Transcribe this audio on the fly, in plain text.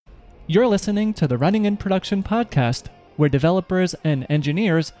You're listening to the Running in Production podcast, where developers and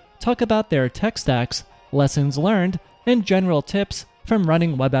engineers talk about their tech stacks, lessons learned, and general tips from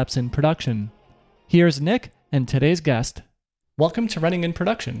running web apps in production. Here's Nick and today's guest. Welcome to Running in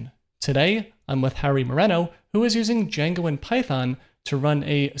Production. Today, I'm with Harry Moreno, who is using Django and Python to run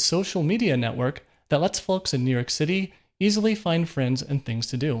a social media network that lets folks in New York City easily find friends and things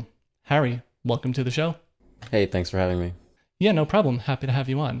to do. Harry, welcome to the show. Hey, thanks for having me. Yeah, no problem. Happy to have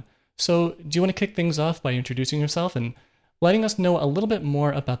you on. So, do you want to kick things off by introducing yourself and letting us know a little bit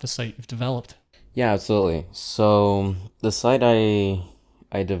more about the site you've developed? Yeah, absolutely. So the site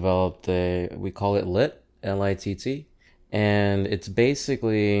I developed, we call it Litt, Litt, and it's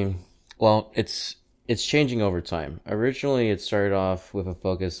basically, it's changing over time. Originally, it started off with a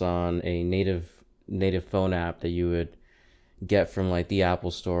focus on a native phone app that you would get from like the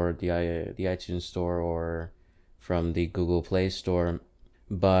Apple Store, the iTunes Store, or from the Google Play Store.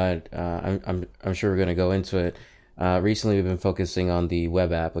 But I'm sure we're going to go into it. Recently, we've been focusing on the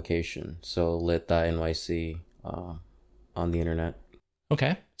web application, so lit.nyc on the internet.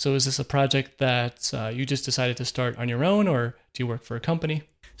 Okay, so is this a project that you just decided to start on your own, or do you work for a company?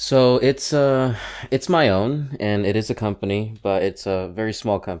 So it's my own, and it is a company, but it's a very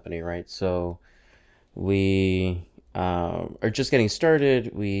small company, right? So we are just getting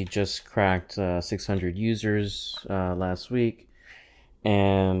started. We just cracked 600 users last week.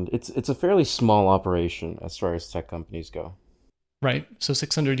 And it's a fairly small operation as far as tech companies go. Right. So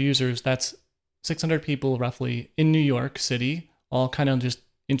 600 users, that's 600 people roughly in New York City, all kind of just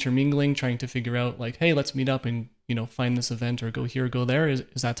intermingling, trying to figure out like, hey, let's meet up and, find this event or go here or go there. Is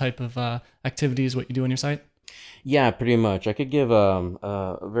that type of activities what you do on your site? Yeah, pretty much. I could give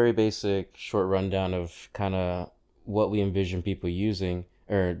a very basic short rundown of kind of what we envision people using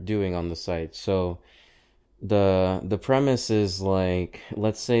or doing on the site. So the premise is like,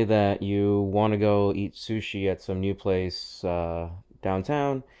 let's say that you want to go eat sushi at some new place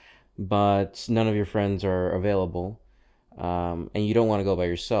downtown, but none of your friends are available, and you don't want to go by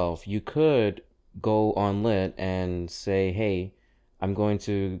yourself. You could go on Lit and say, hey, I'm going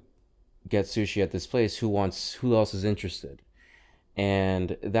to get sushi at this place. Who else is interested?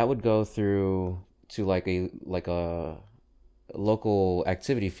 And that would go through to like a local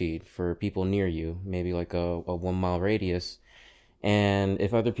activity feed for people near you, maybe like a 1 mile radius. And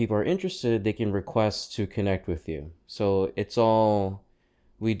if other people are interested, they can request to connect with you. So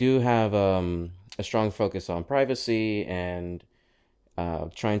we do have a strong focus on privacy and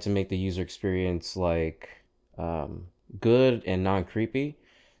trying to make the user experience good and non-creepy.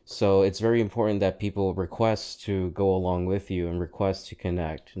 So it's very important that people request to go along with you and request to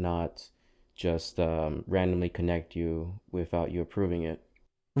connect, not just randomly connect you without you approving it.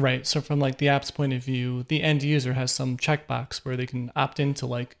 Right. So from like the app's point of view, the end user has some checkbox where they can opt into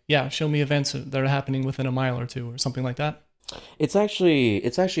like, yeah, show me events that are happening within a mile or two or something like that. It's actually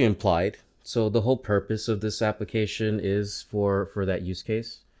implied. So the whole purpose of this application is for that use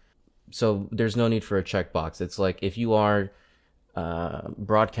case. So there's no need for a checkbox. It's like if you are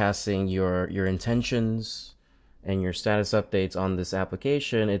broadcasting your intentions and your status updates on this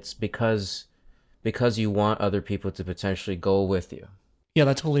application, it's because you want other people to potentially go with you. Yeah,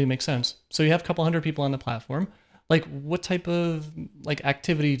 that totally makes sense. So you have a couple hundred people on the platform. Like, what type of like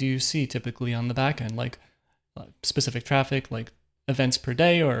activity do you see typically on the back end? Like specific traffic, like events per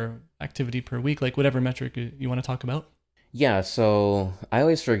day or activity per week, like whatever metric you want to talk about? Yeah, so I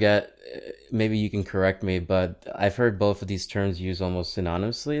always forget, maybe you can correct me, but I've heard both of these terms used almost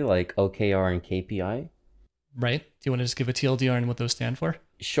synonymously, like OKR and KPI. Right. Do you want to just give a TLDR and what those stand for?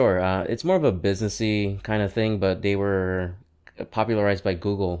 Sure. It's more of a businessy kind of thing, but they were popularized by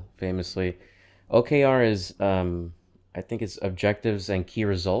Google famously. OKR is, I think it's objectives and key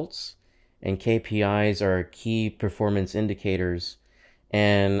results, and KPIs are key performance indicators.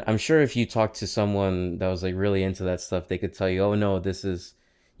 And I'm sure if you talk to someone that was like really into that stuff, they could tell you, oh no,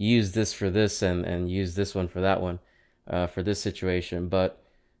 use this for this and use this one for that one, for this situation. But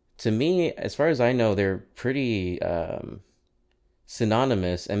to me, as far as I know, they're pretty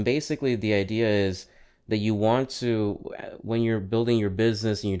synonymous. And basically the idea is that you want to, when you're building your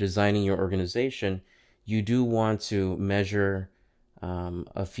business and you're designing your organization, you do want to measure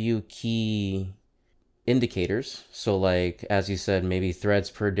a few key indicators. So like, as you said, maybe threads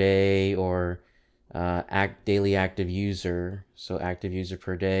per day or daily active user. So active user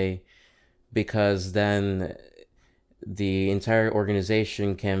per day, because then the entire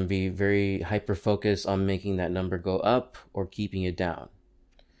organization can be very hyper focused on making that number go up or keeping it down.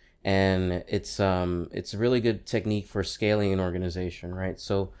 And it's a really good technique for scaling an organization, right?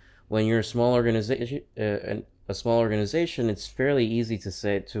 So when you're a small organization, a small organization, it's fairly easy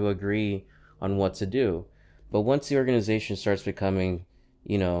to agree on what to do. But once the organization starts becoming,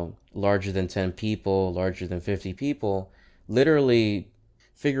 larger than 10 people, larger than 50 people, literally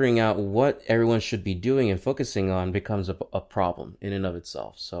figuring out what everyone should be doing and focusing on becomes a problem in and of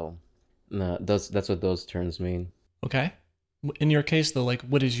itself. So that's what those terms mean. Okay. In your case, though, like,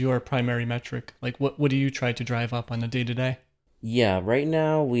 what is your primary metric? Like, what do you try to drive up on a day to day? Yeah, right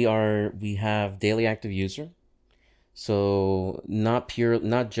now we have daily active user. So not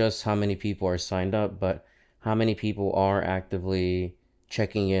just how many people are signed up, but how many people are actively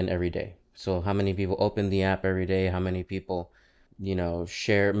checking in every day. So how many people open the app every day, how many people,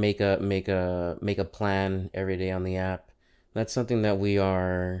 share, make a plan every day on the app. That's something that we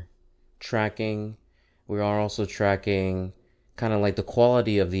are tracking. We are also tracking kind of like the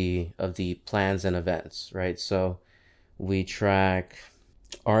quality of the plans and events, right? So we track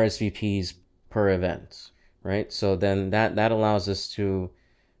RSVPs per event, right? So then that allows us to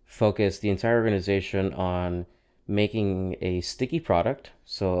focus the entire organization on making a sticky product,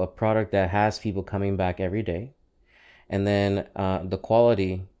 so a product that has people coming back every day, and then the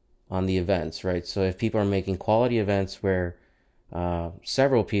quality on the events, right? So if people are making quality events where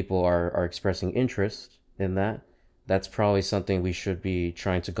several people are expressing interest in that, that's probably something we should be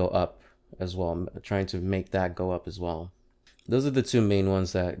trying to go up as well, trying to make that go up as well. Those are the two main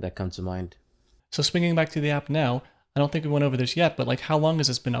ones that come to mind. So swinging back to the app now, I don't think we went over this yet, but like, how long has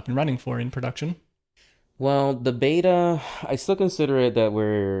this been up and running for in production? Well, the beta, I still consider it that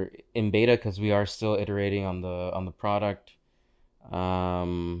we're in beta because we are still iterating on the product.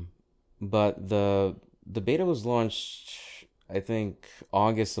 Um, but the beta was launched, I think,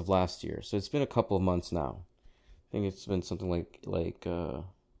 August of last year, so it's been a couple of months now. I think it's been something like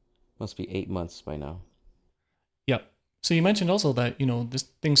must be 8 months by now. Yep. So you mentioned also that, this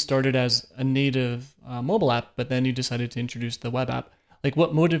thing started as a native mobile app, but then you decided to introduce the web app. Like,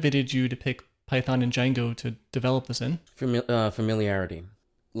 what motivated you to pick Python and Django to develop this in? Familiarity.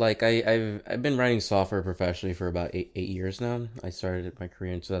 Like I've been writing software professionally for about eight years now. I started my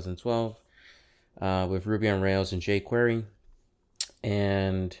career in 2012 with Ruby on Rails and jQuery,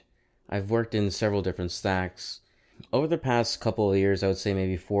 and I've worked in several different stacks. Over the past couple of years, I would say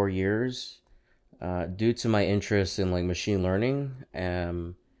maybe 4 years, due to my interest in like machine learning,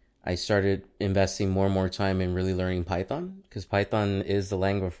 I started investing more and more time in really learning Python because Python is the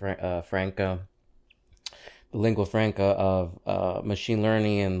lingua franca of machine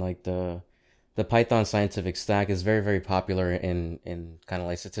learning, and like the Python scientific stack is very very popular in kind of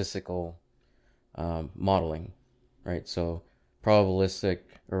like statistical modeling, right? So probabilistic,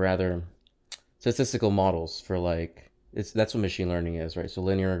 or rather statistical models for like that's what machine learning is, right? So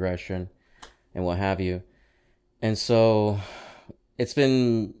linear regression and what have you. And so it's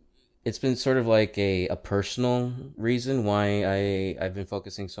been it's been sort of like a personal reason why I've been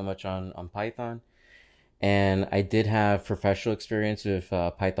focusing so much on Python. And I did have professional experience with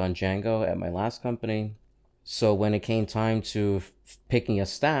Python Django at my last company. So when it came time to picking a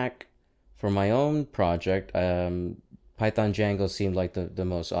stack for my own project, Python Django seemed like the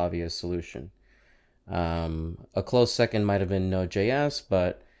most obvious solution. A close second might have been Node.js,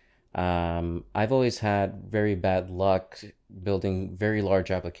 but I've always had very bad luck building very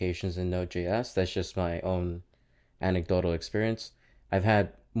large applications in Node.js. That's just my own anecdotal experience. I've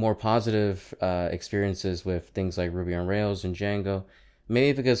had more positive experiences with things like Ruby on Rails and Django.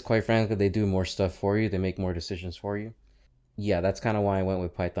 Maybe because, quite frankly, they do more stuff for you. They make more decisions for you. Yeah, that's kind of why I went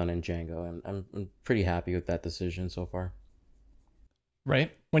with Python and Django, and I'm pretty happy with that decision so far.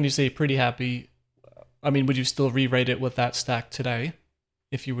 Right? When you say pretty happy, I mean, would you still rewrite it with that stack today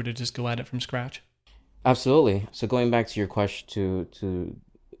if you were to just go at it from scratch? Absolutely. So going back to your question, to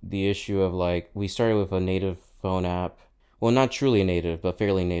the issue of like, we started with a native phone app. Well, not truly native, but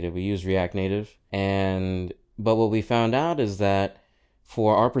fairly native. We use React Native, but what we found out is that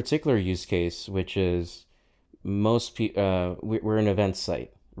for our particular use case, which is we're an event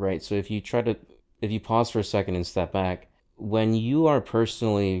site, right? So if you pause for a second and step back, when you are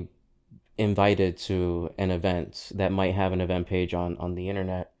personally invited to an event that might have an event page on the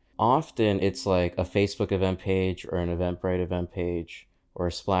internet, often it's like a Facebook event page or an Eventbrite event page or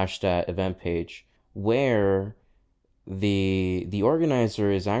a Splashdot event page where the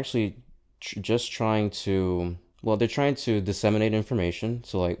organizer is actually just trying to, well, they're trying to disseminate information.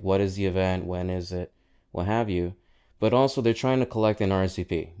 So like, what is the event? When is it? What have you? But also they're trying to collect an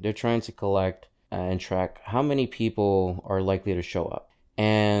RSVP. They're trying to collect and track how many people are likely to show up.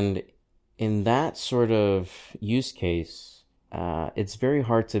 And in that sort of use case, it's very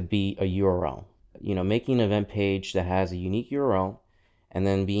hard to beat a URL. Making an event page that has a unique URL and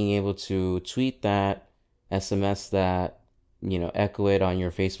then being able to tweet that SMS that, echo it on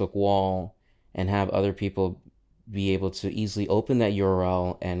your Facebook wall, and have other people be able to easily open that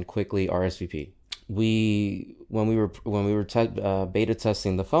URL and quickly RSVP. When we were beta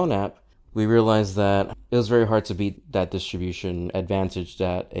testing the phone app, we realized that it was very hard to beat that distribution advantage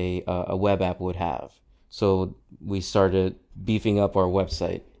that a web app would have. So we started beefing up our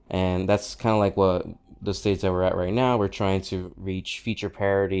website, and that's kind of like what the stage that we're at right now. We're trying to reach feature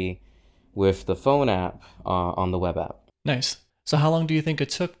parity with the phone app on the web app. Nice. So how long do you think it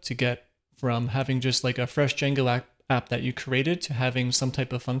took to get from having just like a fresh Django app that you created to having some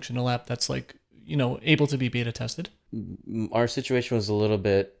type of functional app that's like, able to be beta tested? Our situation was a little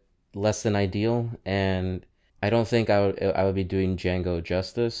bit less than ideal, and I don't think I would be doing Django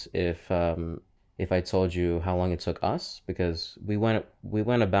justice if I told you how long it took us, because we went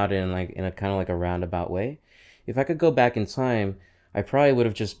about it in a kind of like a roundabout way. If I could go back in time, I probably would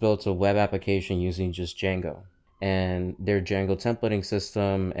have just built a web application using just Django and their Django templating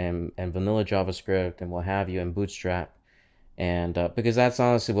system and vanilla JavaScript and what have you, and Bootstrap, and because that's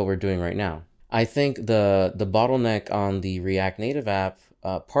honestly what we're doing right now. I think the bottleneck on the React Native app,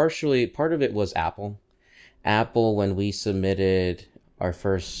 part of it was Apple. Apple, when we submitted our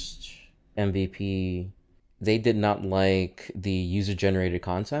first MVP, they did not like the user-generated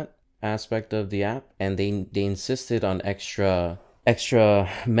content aspect of the app, and they insisted on extra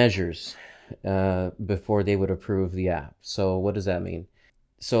measures before they would approve the app. So what does that mean?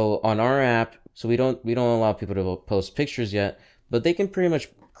 So on our app, so we don't allow people to post pictures yet, but they can pretty much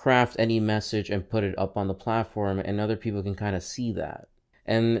craft any message and put it up on the platform, and other people can kind of see that.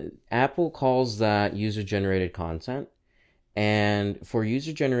 And Apple calls that user-generated content. And for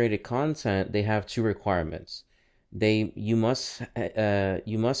user-generated content, they have two requirements. You must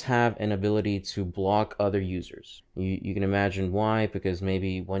have an ability to block other users. You can imagine why, because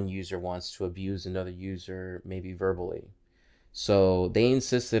maybe one user wants to abuse another user, maybe verbally. So they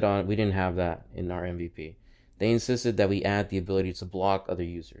insisted on, we didn't have that in our MVP. They insisted that we add the ability to block other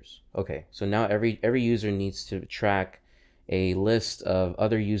users. Okay, so now every user needs to track a list of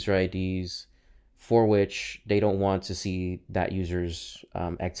other user IDs for which they don't want to see that user's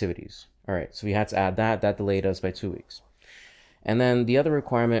activities. All right, so we had to add that. That delayed us by 2 weeks. And then the other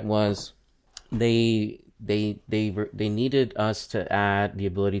requirement was they needed us to add the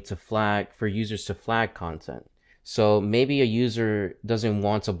ability to flag, for users to flag content. So maybe a user doesn't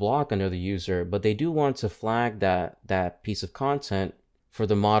want to block another user, but they do want to flag that piece of content for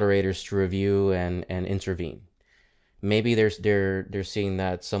the moderators to review and intervene. Maybe they're seeing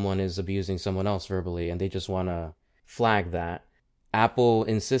that someone is abusing someone else verbally, and they just want to flag that. Apple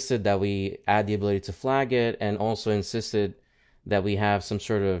insisted that we add the ability to flag it, and also insisted that we have some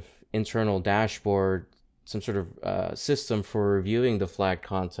sort of internal dashboard, some sort of system for reviewing the flagged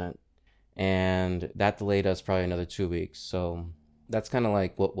content. And that delayed us probably another 2 weeks. So that's kind of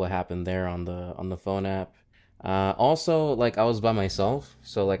like what happened there on the phone app. Also, like, I was by myself,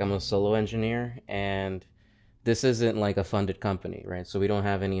 so like I'm a solo engineer, and this isn't like a funded company, right? So we don't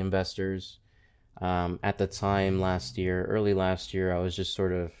have any investors. At the time early last year, I was just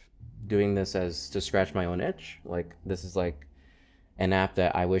sort of doing this as to scratch my own itch. Like, this is like an app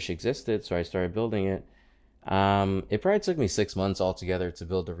that I wish existed, so I started building it. It probably took me 6 months altogether to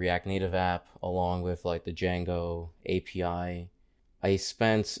build the React Native app, along with like the Django API. I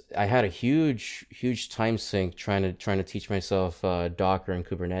had a huge time sink trying to teach myself Docker and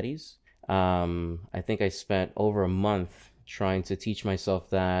Kubernetes. I think I spent over a month trying to teach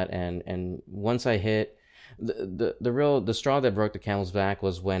myself that, and once I hit the straw that broke the camel's back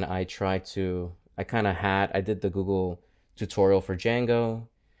was when I did the Google tutorial for Django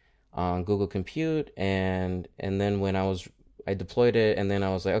on Google Compute, and then when I deployed it, and then I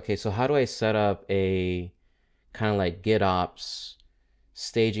was like, okay, so how do I set up a kind of like GitOps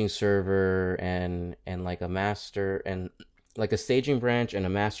staging server and like a master, and like a staging branch and a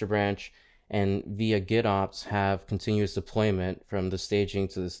master branch, and via GitOps have continuous deployment from the staging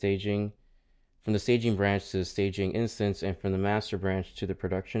branch to the staging instance, and from the master branch to the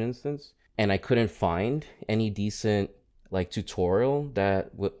production instance. And I couldn't find any decent like tutorial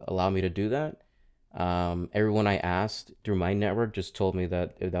that would allow me to do that. Everyone I asked through my network just told me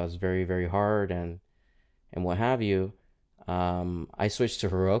that was very, very hard and what have you. I switched to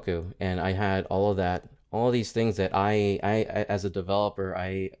Heroku, and I had all of these things that I as a developer,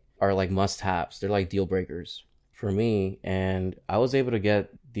 are like must-haves. They're like deal breakers for me, and I was able to get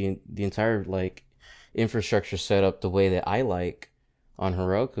the entire like infrastructure set up the way that I like on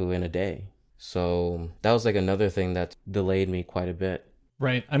Heroku in a day. So that was like another thing that delayed me quite a bit.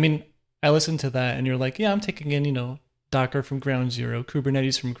 Right. I mean, I listened to that, and you're like, yeah, I'm taking in, Docker from ground zero,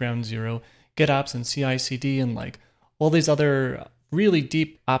 Kubernetes from ground zero. GitOps and CI/CD and like all these other really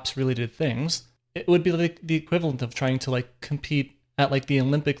deep ops related things, it would be like the equivalent of trying to like compete at like the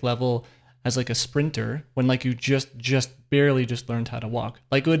Olympic level as like a sprinter when like you just barely just learned how to walk.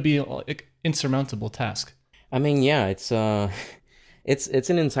 Like it would be an insurmountable task. I mean, yeah, it's it's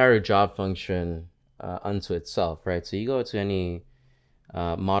an entire job function unto itself, right? So you go to any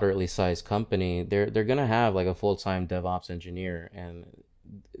moderately sized company, they're gonna have like a full-time DevOps engineer, and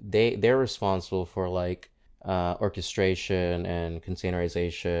they're responsible for like orchestration and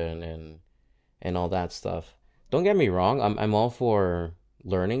containerization and all that stuff. Don't get me wrong, I'm all for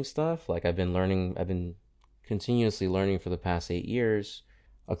learning stuff. Like I've been continuously learning for the past 8 years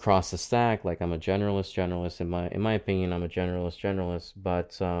across the stack. Like I'm a generalist. In my opinion, I'm a generalist.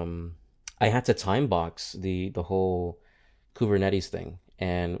 But I had to time box the whole Kubernetes thing.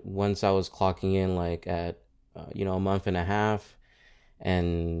 And once I was clocking in like at a month and a half,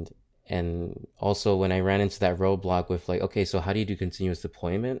 and also when I ran into that roadblock with like, okay, so how do you do continuous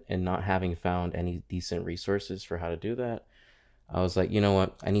deployment, and not having found any decent resources for how to do that, I was like, you know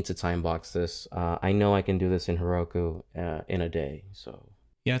what, I need to time box this. I know I can do this in Heroku in a day. So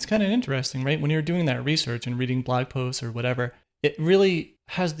Yeah, it's kind of interesting, right? When you're doing that research and reading blog posts or whatever, it really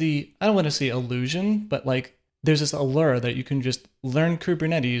has the, I don't want to say illusion, but like there's this allure that you can just learn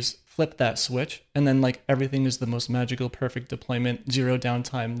Kubernetes, flip that switch, and then like everything is the most magical, perfect deployment, zero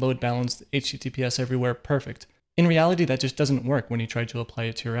downtime, load balanced, HTTPS everywhere, perfect. In reality, that just doesn't work when you try to apply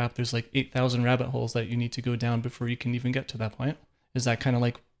it to your app. There's like 8,000 rabbit holes that you need to go down before you can even get to that point. Is that kind of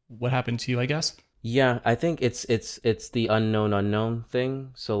like what happened to you, I guess? yeah, I think it's the unknown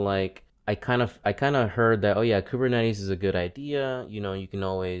thing. So like I kind of heard that, oh yeah, Kubernetes is a good idea. You can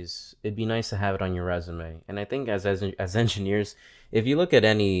always, it'd be nice to have it on your resume. And I think as engineers, if you look at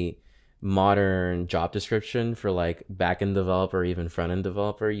any modern job description for like backend developer or even front end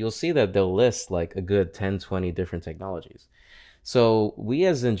developer, you'll see that they'll list like a good 10, 20 different technologies. So we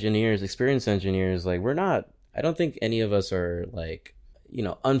as engineers, experienced engineers, like we're not, I don't think any of us are like,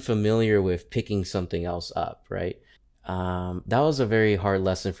 unfamiliar with picking something else up, right? That was a very hard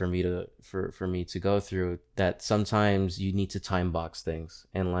lesson for me to go through, that sometimes you need to time box things,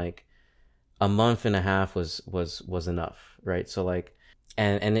 and like a month and a half was enough, right? So like,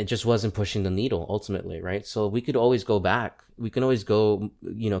 and it just wasn't pushing the needle ultimately, right? So we could always go back. We can always go,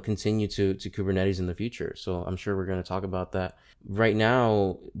 continue to Kubernetes in the future. So I'm sure we're going to talk about that. Right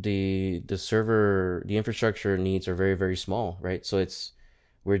now, the infrastructure needs are very, very small, right? So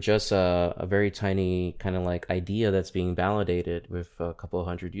we're just a very tiny kind of like idea that's being validated with a couple of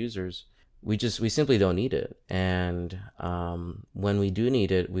hundred users. We simply don't need it. And when we do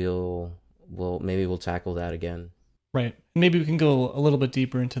need it, we'll tackle that again. Right. Maybe we can go a little bit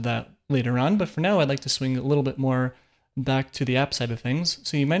deeper into that later on, but for now, I'd like to swing a little bit more back to the app side of things.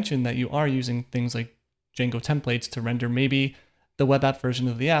 So you mentioned that you are using things like Django templates to render maybe the web app version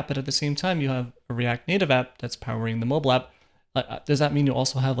of the app, but at the same time, you have a React Native app that's powering the mobile app. Does that mean you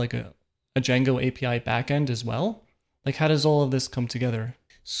also have like a Django API backend as well? Like, how does all of this come together?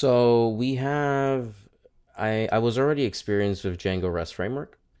 So we have, I was already experienced with Django REST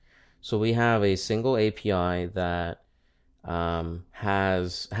framework. So we have a single API that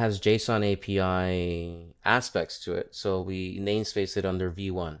has JSON API aspects to it. So we namespace it under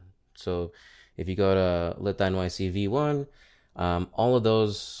V1. So if you go to lit.nyc V1, all of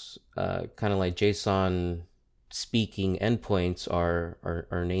those kind of like JSON speaking endpoints are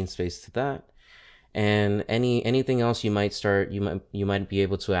namespace to that. And anything else you might be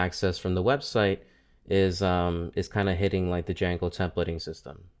able to access from the website is kind of hitting like the Django templating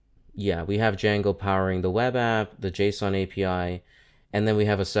system. Yeah, we have Django powering the web app, the JSON API, and then we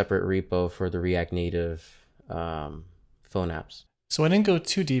have a separate repo for the React Native phone apps. So I didn't go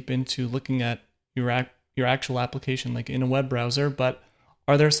too deep into looking at your actual application like in a web browser, but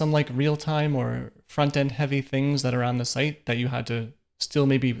are there some like real-time or front-end heavy things that are on the site that you had to still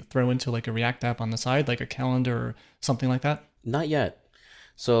maybe throw into like a React app on the side, like a calendar or something like that? Not yet.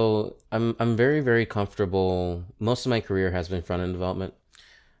 So I'm very, very comfortable. Most of my career has been front-end development.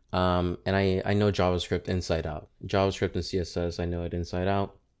 And I know JavaScript inside out. JavaScript and CSS, I know it inside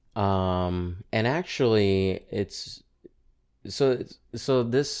out. And actually it's so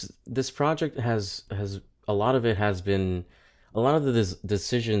this project has a lot of it has been, a lot of the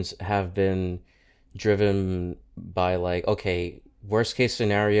decisions have been driven by like, okay, worst case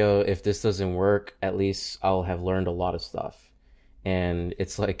scenario, if this doesn't work, at least I'll have learned a lot of stuff. And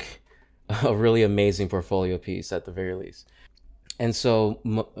it's like a really amazing portfolio piece at the very least. And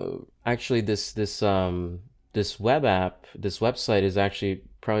so actually this web app, this website is actually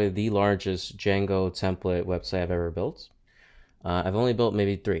probably the largest Django template website I've ever built. I've only built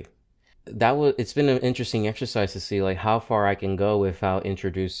maybe 3. it's been an interesting exercise to see like how far I can go without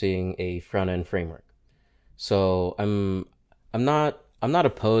introducing a front end framework. So I'm not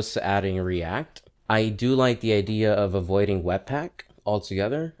opposed to adding React. I do like the idea of avoiding Webpack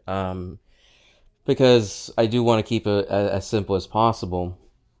altogether, because I do want to keep it as simple as possible.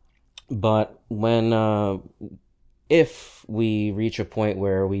 But if we reach a point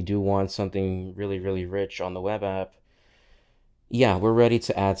where we do want something really, really rich on the web app, yeah, we're ready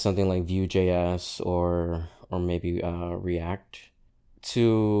to add something like Vue.js or maybe React.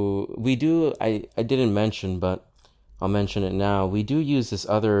 I didn't mention, but I'll mention it now. We do use this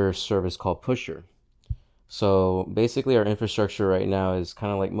other service called Pusher. So basically, our infrastructure right now is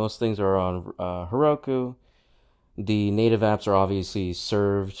kind of like most things are on Heroku. The native apps are obviously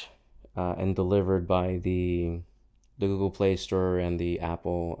served and delivered by the Google Play Store and the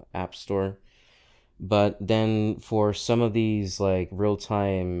Apple App Store. But then for some of these like real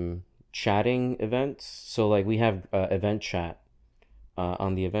time chatting events, so like we have event chat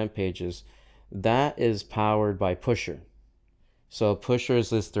on the event pages, that is powered by Pusher. So Pusher is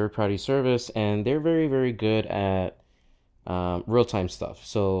this third party service, and they're very, very good at real time stuff.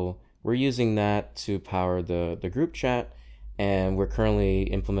 So we're using that to power the group chat, and we're currently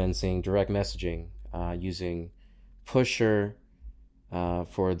implementing direct messaging using Pusher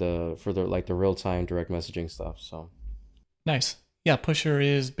for the like the real time direct messaging stuff. So Nice. Yeah, Pusher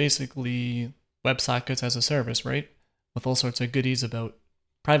is basically WebSockets as a service, right? With all sorts of goodies about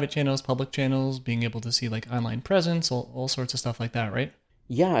private channels, public channels, being able to see like online presence, all sorts of stuff like that, right?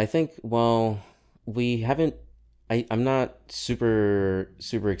 yeah, I think we haven't. I'm not super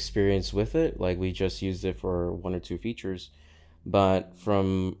experienced with it. Like we just used it for one or two features, but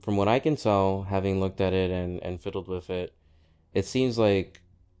from what I can tell, having looked at it and fiddled with it, it seems like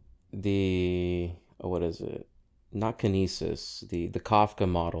what is it? Not Kinesis, the Kafka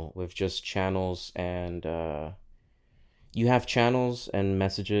model with just channels and you have channels and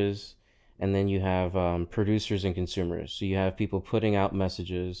messages, and then you have producers and consumers. So you have people putting out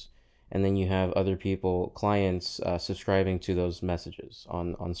messages, and then you have other people, clients, subscribing to those messages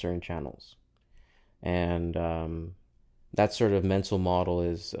on certain channels. And that sort of mental model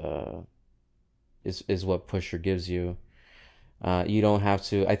is what Pusher gives you. You don't have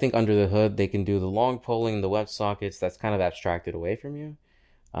to. I think under the hood they can do the long polling, the WebSockets. That's kind of abstracted away from you.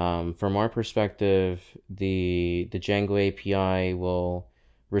 From our perspective, the Django API will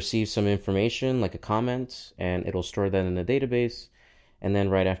receive some information like a comment, and it'll store that in the database. And then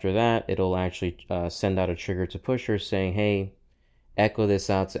right after that, it'll actually send out a trigger to Pusher saying, "Hey, echo this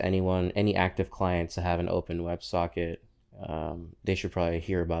out to any active client to have an open WebSocket. They should probably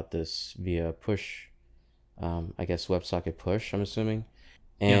hear about this via push. I guess WebSocket push, I'm assuming."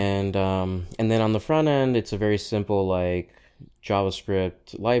 Yeah. And then on the front end, it's a very simple like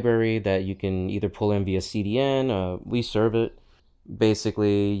JavaScript library that you can either pull in via CDN. We serve it.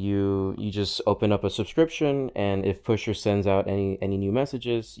 Basically, you just open up a subscription, and if Pusher sends out any new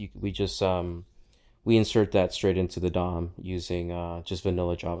messages, we insert that straight into the DOM using just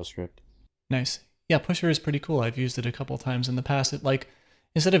vanilla JavaScript. Nice. Yeah, Pusher is pretty cool. I've used it a couple times in the past. It like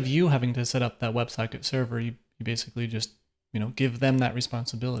instead of you having to set up that WebSocket server, you basically just, give them that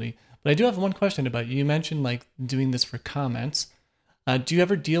responsibility. But I do have one question about you. You mentioned like doing this for comments. Do you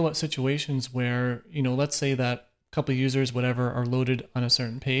ever deal with situations where, let's say that a couple of users, whatever, are loaded on a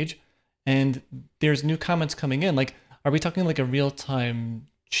certain page and there's new comments coming in? Like, are we talking like a real-time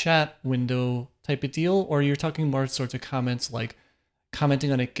chat window type of deal, or you're talking more sorts of comments like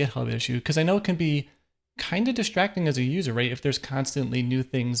commenting on a GitHub issue? Because I know it can be kind of distracting as a user, right? If there's constantly new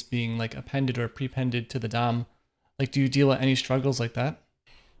things being like appended or prepended to the DOM. Like, do you deal with any struggles like that?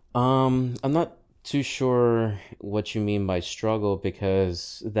 I'm not too sure what you mean by struggle,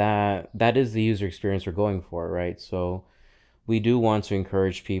 because that is the user experience we're going for, right? So we do want to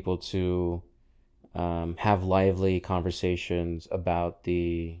encourage people to have lively conversations about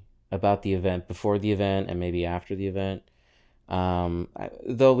the event before the event and maybe after the event.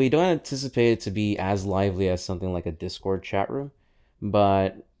 Though we don't anticipate it to be as lively as something like a Discord chat room,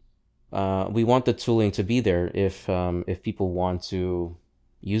 but we want the tooling to be there if people want to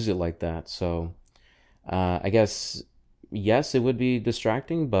use it like that. So I guess yes, it would be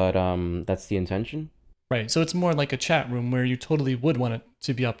distracting, but that's the intention. Right. So it's more like a chat room where you totally would want it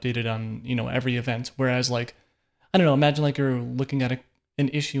to be updated on, every event. Whereas like, I don't know, imagine like you're looking at an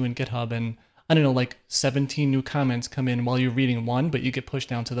issue in GitHub and I don't know, like 17 new comments come in while you're reading one, but you get pushed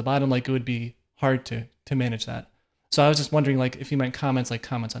down to the bottom. Like it would be hard to manage that. So I was just wondering like if you meant comments like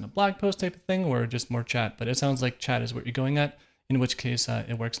comments on a blog post type of thing or just more chat, but it sounds like chat is what you're going at, in which case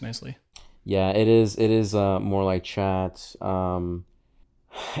it works nicely. Yeah, it is more like chat.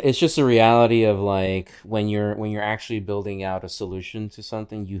 It's just a reality of like when you're actually building out a solution to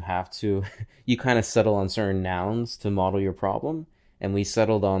something, you have to you kind of settle on certain nouns to model your problem, and we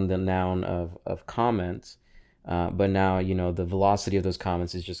settled on the noun of comments. But now, the velocity of those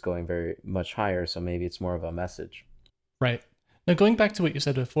comments is just going very much higher, so maybe it's more of a message. Right. Now, going back to what you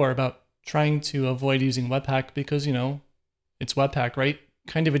said before about trying to avoid using Webpack because, it's Webpack, right?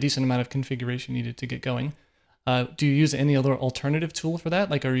 Kind of a decent amount of configuration needed to get going. Do you use any other alternative tool for that?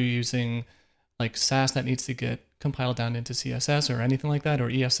 Like, are you using like Sass that needs to get compiled down into CSS or anything like that, or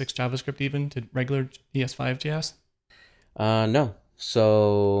ES6 JavaScript even to regular ES5 JS? No.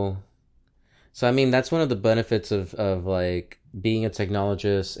 So I mean, that's one of the benefits of like being a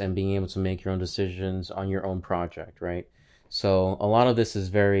technologist and being able to make your own decisions on your own project, right? So a lot of this is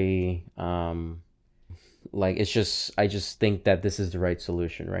very like it's just I just think that this is the right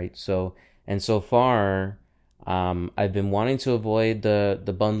solution, right? So far, I've been wanting to avoid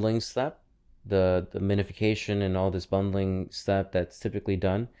the bundling step, the minification and all this bundling step that's typically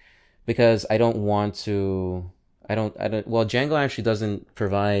done because I don't want to. Well, Django actually doesn't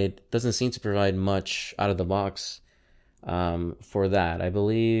seem to provide much out of the box for that. I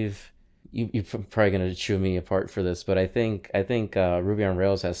believe you're probably gonna chew me apart for this, but I think Ruby on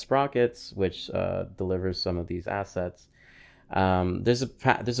Rails has Sprockets, which delivers some of these assets. There's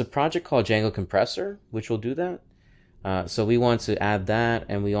a project called Django Compressor, which will do that. So we want to add that,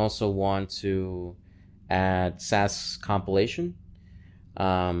 and we also want to add Sass compilation.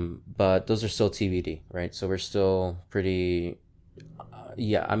 But those are still TBD, right? So we're still pretty,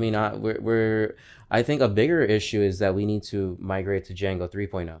 yeah. I mean, we're. I think a bigger issue is that we need to migrate to Django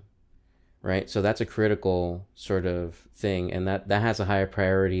 3.0, right? So that's a critical sort of thing, and that has a higher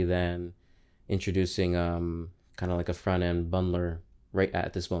priority than introducing kind of like a front end bundler right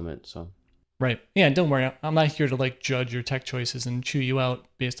at this moment. So Right. Yeah, and don't worry. I'm not here to like judge your tech choices and chew you out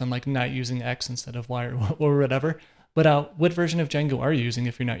based on like not using X instead of Y or whatever. But what version of Django are you using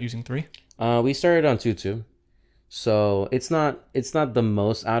if you're not using 3? we started on 2.2. So it's not the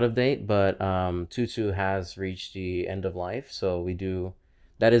most out of date, but 2.2 has reached the end of life. So we do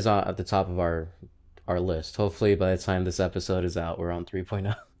that is at the top of our list. Hopefully by the time this episode is out, we're on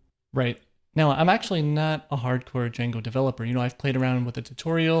 3.0. Right. Now, I'm actually not a hardcore Django developer. I've played around with the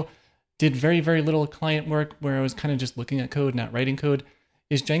tutorial, did very, very little client work where I was kind of just looking at code, not writing code.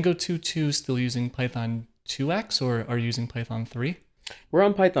 Is Django 2.2 still using Python 2x or are you using Python 3? We're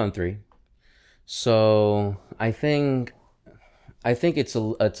on Python 3. So I think it's a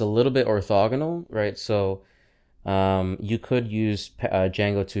little bit orthogonal, right? So you could use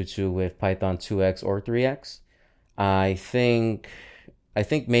Django 2.2 with Python 2x or 3x. I think I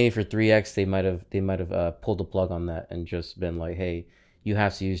think maybe for 3x they might have pulled the plug on that and just been like, hey, you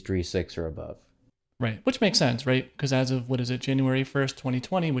have to use 3.6 or above. Right. Which makes sense, right? Because as of, what is it, January 1st,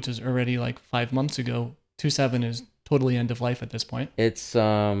 2020, which is already like 5 months ago, 2.7 is totally end of life at this point. It's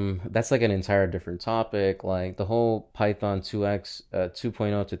that's like an entire different topic. Like the whole Python 2x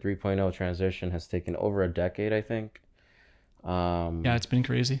 2.0 to 3.0 transition has taken over a decade, I think. Yeah, Um it's been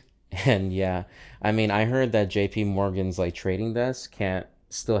crazy. and yeah, I mean, I heard that JP Morgan's like trading desk can't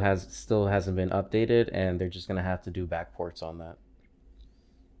still hasn't been updated and they're just going to have to do backports on that.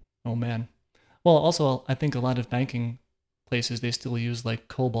 Oh, man. Well, also, I think a lot of banking places, they still use like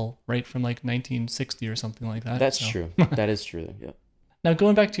COBOL, right, from like 1960 or something like that. That's So true. That is true. Yeah. now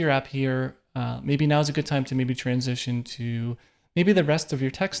going back to your app here, maybe now's a good time to maybe transition to maybe the rest of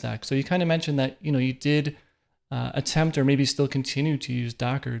your tech stack. So you kind of mentioned that, you did attempt or maybe still continue to use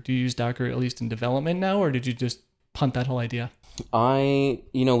Docker. Do you use Docker at least in development now, or did you just punt that whole idea?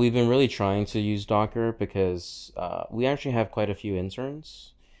 We've been really trying to use Docker because we actually have quite a few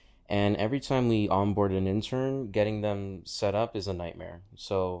interns. And every time we onboard an intern, getting them set up is a nightmare.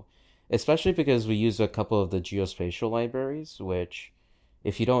 So, especially because we use a couple of the geospatial libraries, which,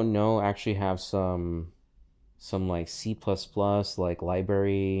 if you don't know, actually have some like C++ like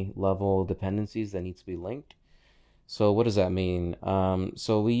library level dependencies that need to be linked. So what does that mean?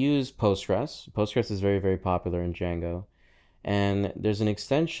 So we use Postgres. Postgres is very, very popular in Django. And there's an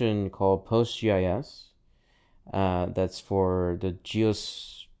extension called PostGIS that's for the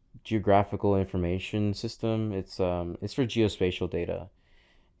geographical information system. It's for geospatial data,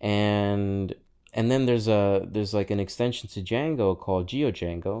 and then there's like an extension to Django called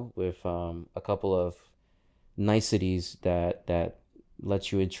GeoDjango with a couple of niceties that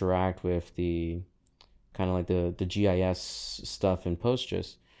lets you interact with the kind of like the GIS stuff in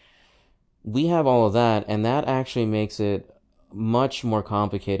Postgres. We have all of that, and that actually makes it much more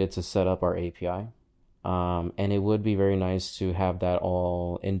complicated to set up our API. And it would be very nice to have that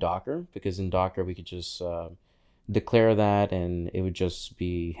all in Docker because in Docker we could just declare that, and it would just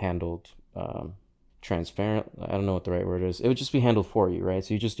be handled transparent. I don't know what the right word is. It would just be handled for you, right?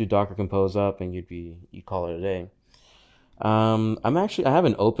 So you just do Docker Compose up, and you call it a day. I have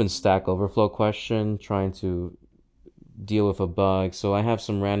an open Stack Overflow question trying to deal with a bug. So I have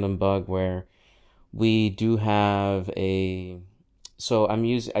some random bug where we do have we're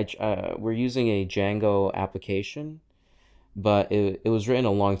using a Django application, but it was written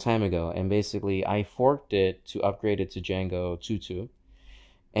a long time ago, and basically I forked it to upgrade it to Django 2.2,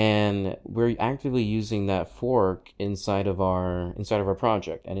 and we're actively using that fork inside of our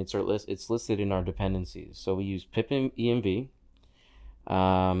project, and it's listed in our dependencies. So we use pip env,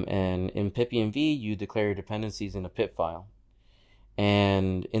 and in pip env you declare your dependencies in a pip file.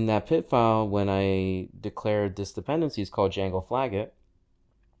 And in that pip file, when I declared this dependency is called Django flag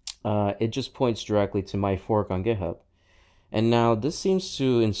it just points directly to my fork on GitHub. And now this seems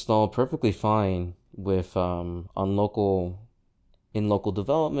to install perfectly fine with in local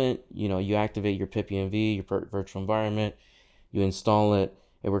development. You activate your pipenv, your virtual environment, you install it,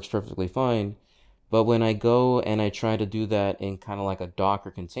 it works perfectly fine. But when I go and I try to do that in kind of like a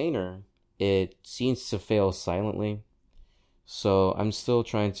Docker container, it seems to fail silently. So I'm still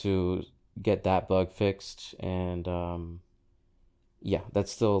trying to get that bug fixed, and yeah,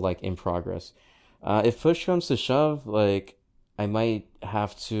 that's still like in progress. If push comes to shove, like I might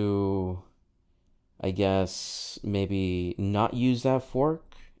have to, I guess, maybe not use that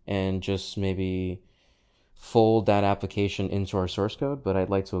fork and just maybe fold that application into our source code, but I'd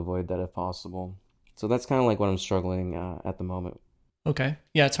like to avoid that if possible. So that's kind of like what I'm struggling at the moment. Okay.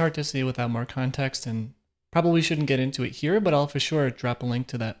 Yeah, it's hard to see without more context, and probably shouldn't get into it here, but I'll for sure drop a link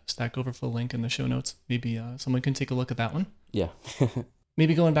to that Stack Overflow link in the show notes. Maybe someone can take a look at that one. Yeah.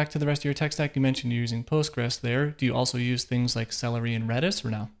 Maybe going back to the rest of your tech stack, you mentioned you're using Postgres there. Do you also use things like Celery and Redis,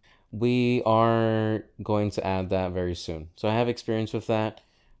 or no? We are going to add that very soon. So I have experience with that,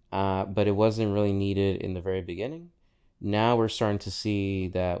 but it wasn't really needed in the very beginning. Now we're starting to see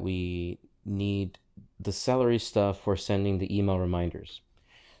that we need the Celery stuff for sending the email reminders.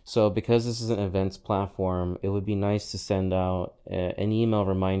 So because this is an events platform, it would be nice to send out an email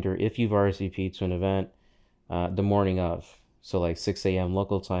reminder if you've RSVP'd to an event the morning of. So like 6 a.m.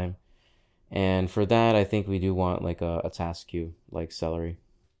 local time. And for that, I think we do want like a task queue like Celery.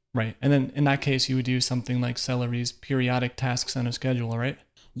 Right. And then in that case, you would use something like Celery's periodic tasks on a schedule, right?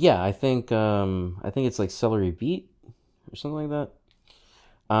 Yeah, I think it's like Celery Beat or something like that.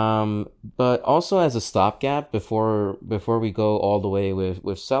 But also as a stopgap before we go all the way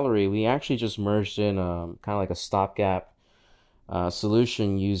with Celery, we actually just merged in kind of like a stopgap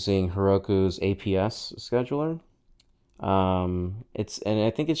solution using Heroku's APS scheduler. And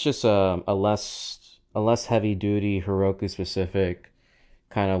I think it's just a less heavy duty Heroku specific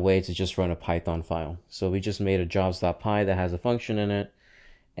kind of way to just run a Python file. So we just made a jobs.py that has a function in it,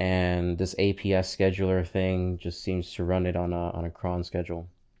 and this APS scheduler thing just seems to run it on a cron schedule.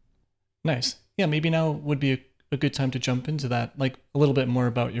 Nice. Yeah, maybe now would be a good time to jump into that, like a little bit more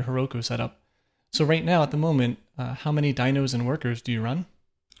about your Heroku setup. So right now at the moment, how many dynos and workers do you run?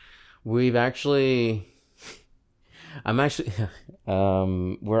 We've actually, I'm actually,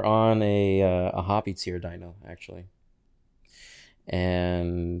 we're on a hobby tier dyno actually,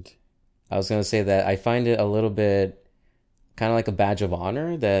 and I was gonna say that I find it a little bit kind of like a badge of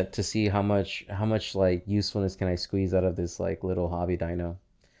honor that to see how much like usefulness can I squeeze out of this like little hobby dyno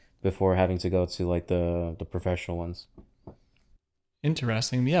before having to go to like the professional ones.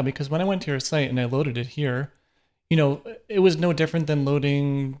 Interesting. Yeah, because when I went to your site and I loaded it here, it was no different than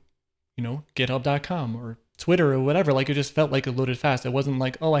loading, github.com or Twitter or whatever. Like it just felt like it loaded fast. It wasn't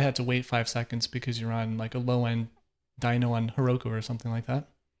like, oh, I had to wait 5 seconds because you're on like a low end dyno on Heroku or something like that.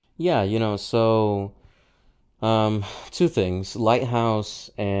 Yeah, so two things, Lighthouse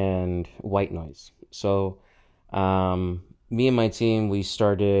and White Noise. So me and my team, we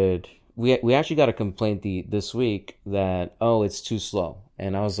actually got a complaint this week that, oh, it's too slow.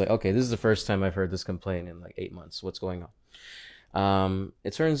 And I was like, okay, this is the first time I've heard this complaint in like 8 months. What's going on?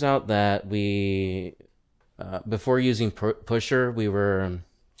 It turns out that we, before using Pusher, we were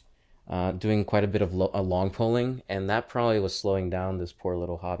doing quite a bit of long polling, and that probably was slowing down this poor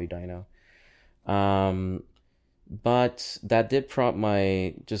little hobby dyno. But that did prompt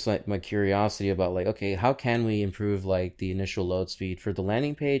my curiosity about like, okay, how can we improve like the initial load speed for the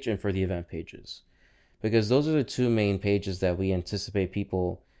landing page and for the event pages? Because those are the two main pages that we anticipate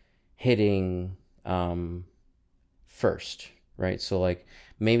people hitting first, right? So like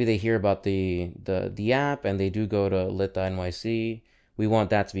maybe they hear about the app and they do go to lit.nyc. We want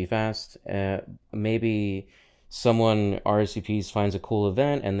that to be fast. Maybe someone RSVPs, finds a cool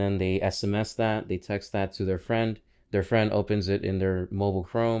event, and then they SMS that, they text that to their friend. Their friend opens it in their mobile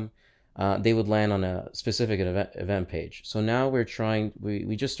Chrome. They would land on a specific event page. So now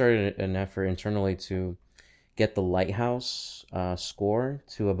we just started an effort internally to get the Lighthouse score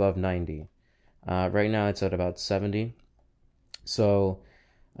to above 90. Right now it's at about 70. So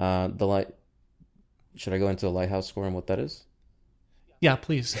should I go into the Lighthouse score and what that is? Yeah,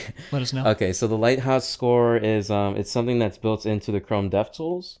 please let us know. Okay, so the Lighthouse score is it's something that's built into the Chrome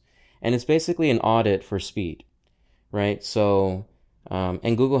DevTools, and it's basically an audit for speed, right? So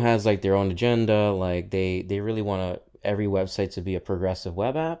and Google has like their own agenda, like they really want every website to be a progressive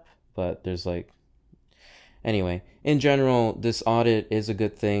web app, but there's like anyway, in general, this audit is a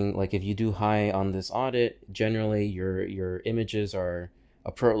good thing. Like if you do high on this audit, generally your images are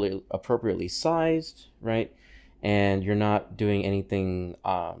appropriately sized, right? And you're not doing anything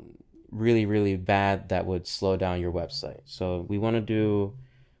really, really bad that would slow down your website. So we want to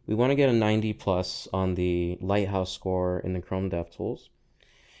get a 90 plus on the Lighthouse score in the Chrome DevTools.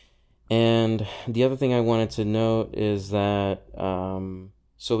 And the other thing I wanted to note is that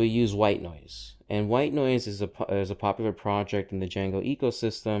so we use White Noise. And White Noise is a popular project in the Django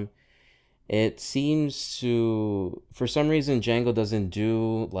ecosystem. It seems to, for some reason, Django doesn't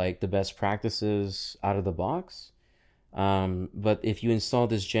do like the best practices out of the box. But if you install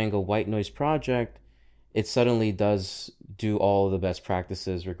this Django White Noise project, it suddenly does do all of the best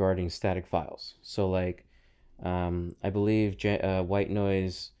practices regarding static files. So like, I believe White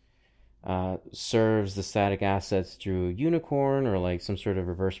Noise serves the static assets through Unicorn or like some sort of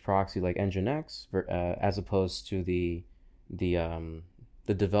reverse proxy like Nginx, as opposed to the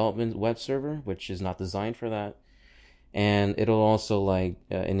development web server, which is not designed for that. And it'll also like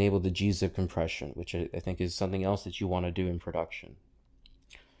enable the gzip compression, which I think is something else that you want to do in production.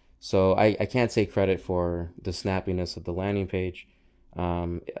 So I can't take credit for the snappiness of the landing page.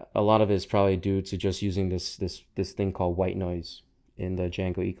 A lot of it is probably due to just using this thing called White Noise in the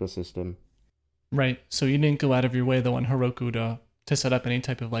Django ecosystem. Right. So you didn't go out of your way though on Heroku to set up any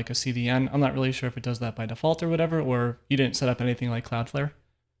type of like a CDN. I'm not really sure if it does that by default or whatever, or you didn't set up anything like Cloudflare.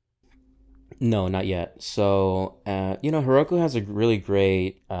 No, not yet. So, Heroku has a really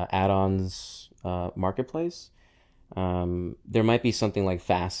great add-ons marketplace. There might be something like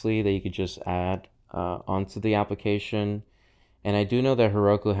Fastly that you could just add onto the application. And I do know that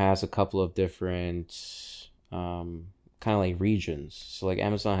Heroku has a couple of different kind of like regions. So like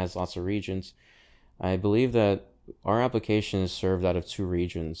Amazon has lots of regions. I believe that our application is served out of 2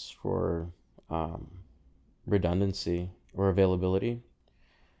 regions for redundancy or availability.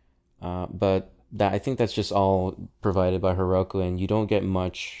 But I think that's just all provided by Heroku, and you don't get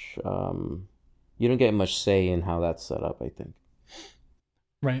much say in how that's set up, I think.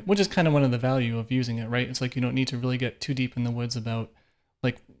 Right, which is kind of one of the value of using it, right? It's like you don't need to really get too deep in the woods about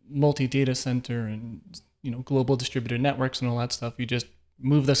like multi-data center and global distributed networks and all that stuff. You just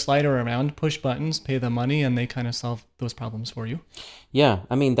move the slider around, push buttons, pay the money, and they kind of solve those problems for you. Yeah,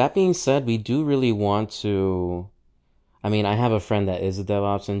 I mean, that being said, we do really want to. I mean, I have a friend that is a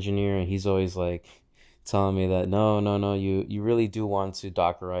DevOps engineer, and he's always like telling me that no, you really do want to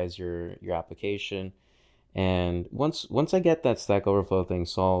Dockerize your application. And once I get that Stack Overflow thing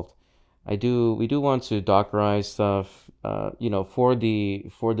solved, we do want to Dockerize stuff, for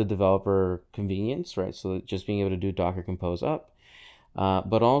the developer convenience, right? So just being able to do Docker Compose up,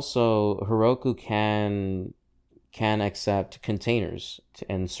 but also Heroku can accept containers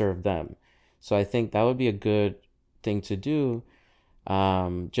and serve them. So I think that would be a good thing to do,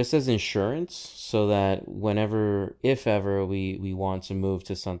 just as insurance, so that whenever, if ever, we want to move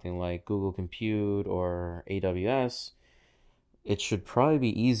to something like Google Compute or AWS, it should probably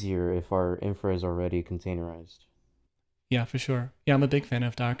be easier if our infra is already containerized. Yeah, for sure. Yeah, I'm a big fan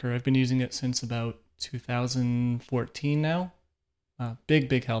of Docker. I've been using it since about 2014 now.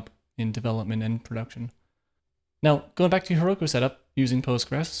 Big help in development and production. Now, going back to your Heroku setup using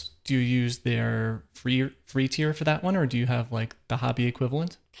Postgres, do you use their free tier for that one, or do you have like the hobby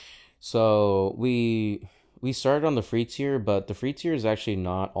equivalent? So we started on the free tier, but the free tier is actually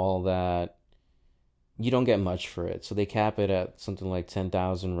not all that. You don't get much for it. So they cap it at something like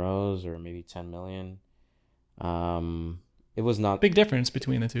 10,000 rows or maybe 10 million. It was not big difference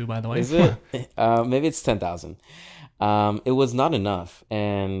between the two, by the way. Is it? Maybe it's 10,000. It was not enough,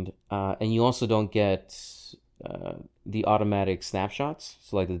 and you also don't get the automatic snapshots,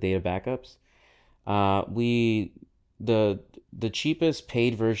 so like the data backups. The cheapest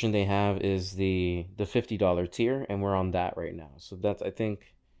paid version they have is the $50 tier, and we're on that right now. So that's I think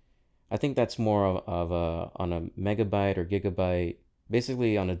that's more of a on a megabyte or gigabyte,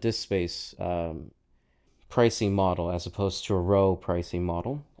 basically on a disk space pricing model as opposed to a row pricing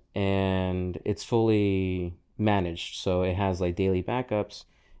model, and it's fully managed, so it has like daily backups,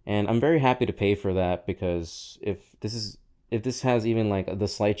 and I'm very happy to pay for that because if this has even like the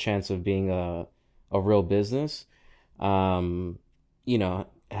slight chance of being a real business, um, you know,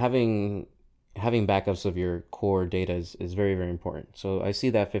 having backups of your core data is very, very important. So I see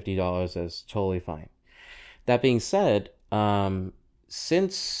that $50 as totally fine. That being said,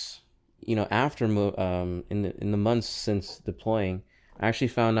 since after in the months since deploying, I actually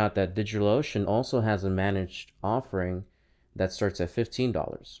found out that DigitalOcean also has a managed offering that starts at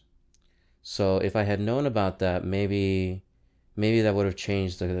 $15. So if I had known about that, maybe that would have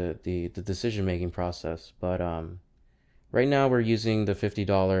changed the decision making process. But right now we're using the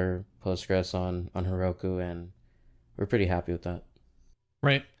 $50 Postgres on Heroku, and we're pretty happy with that.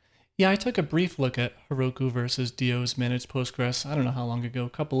 Right. Yeah, I took a brief look at Heroku versus Dio's managed Postgres, I don't know how long ago, a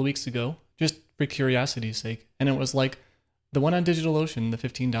couple of weeks ago, just for curiosity's sake. And it was like the one on DigitalOcean, the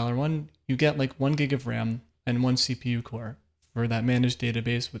 $15 one, you get like 1 gig of RAM and 1 CPU core for that managed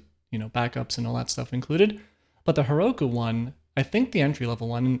database with, backups and all that stuff included. But the Heroku one, I think the entry level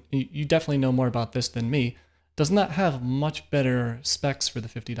one, and you definitely know more about this than me, does not have much better specs for the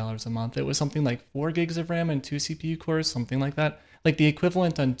 $50 a month. It was something like 4 gigs of RAM and 2 CPU cores, something like that. Like the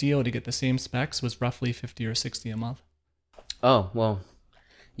equivalent on Dio to get the same specs was roughly 50 or 60 a month. Oh, well,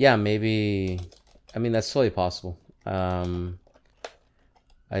 yeah, maybe. I mean, that's totally possible. I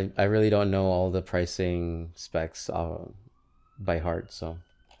really don't know all the pricing specs by heart, so.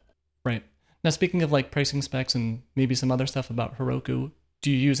 Right. Now, speaking of like pricing specs and maybe some other stuff about Heroku,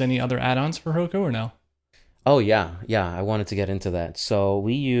 do you use any other add-ons for Heroku or no? Oh yeah, yeah. I wanted to get into that. So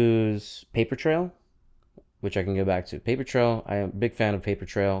we use Papertrail, which I can go back to. Papertrail. I am a big fan of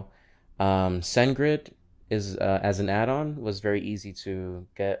Papertrail. SendGrid is as an add-on was very easy to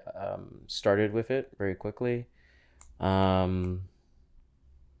get started with it very quickly. Um,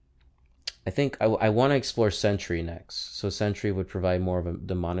 I think I want to explore Sentry next. So Sentry would provide more of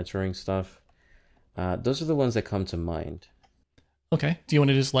the monitoring stuff. Those are the ones that come to mind. Okay. Do you want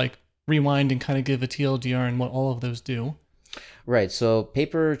to just like rewind and kind of give a TLDR and what all of those do? Right. So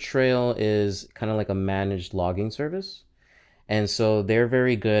Papertrail is kind of like a managed logging service. And so they're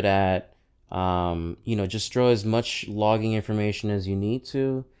very good at, just throw as much logging information as you need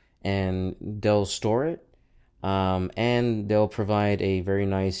to, and they'll store it. And they'll provide a very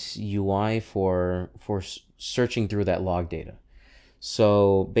nice UI for searching through that log data.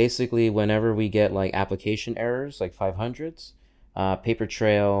 So basically, whenever we get like application errors, like 500s,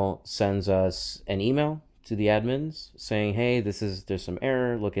 Papertrail sends us an email to the admins saying, "Hey, there's some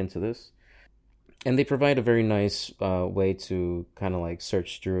error. Look into this." And they provide a very nice way to kind of like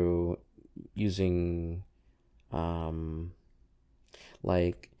search through using,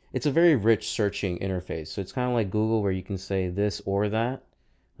 like it's a very rich searching interface. So it's kind of like Google where you can say this or that.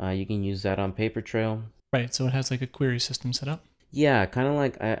 You can use that on Papertrail. Right. So it has like a query system set up. Yeah, kind of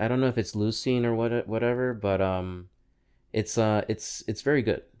like I don't know if it's Lucene or whatever, but it's very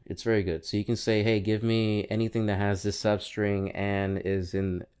good. It's very good. So you can say, hey, give me anything that has this substring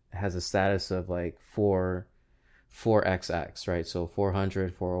and has a status of like 4XX, right? So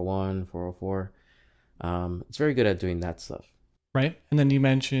 400, 401, 404. It's very good at doing that stuff. Right. And then you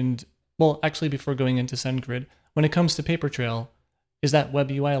mentioned, well, actually, before going into SendGrid, when it comes to Papertrail, is that web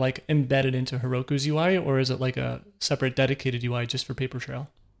UI like embedded into Heroku's UI, or is it like a separate dedicated UI just for Papertrail?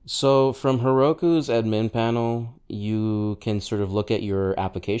 So from Heroku's admin panel, you can sort of look at your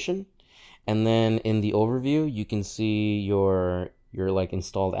application, and then in the overview, you can see your like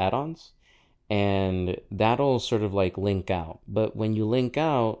installed add-ons, and that'll sort of like link out. But when you link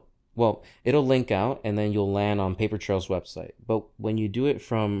out, well, it'll link out, and then you'll land on Papertrail's website. But when you do it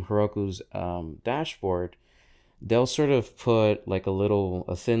from Heroku's dashboard, they'll sort of put like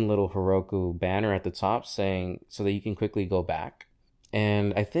a thin little Heroku banner at the top saying so that you can quickly go back.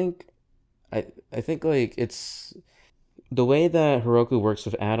 And I think like it's the way that Heroku works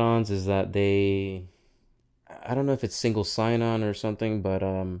with add-ons is that I don't know if it's single sign-on or something, but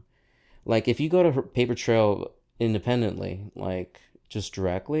like if you go to Papertrail independently, like just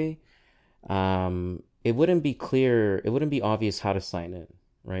directly, it wouldn't be obvious how to sign in,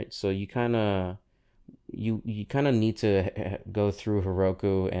 right? So you kind of need to go through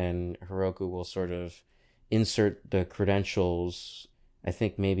Heroku, and Heroku will sort of insert the credentials, I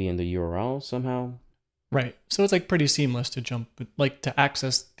think maybe in the URL somehow. Right. So it's like pretty seamless to to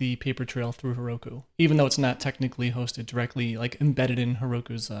access the Papertrail through Heroku, even though it's not technically hosted directly, like embedded in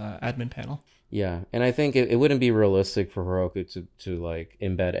Heroku's admin panel. Yeah, and I think it wouldn't be realistic for Heroku to like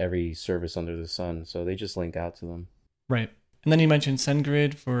embed every service under the sun, so they just link out to them. Right. And then you mentioned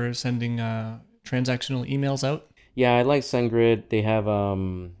SendGrid for sending transactional emails out? Yeah, I like SendGrid. They have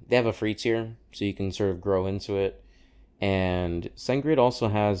a free tier, so you can sort of grow into it. And SendGrid also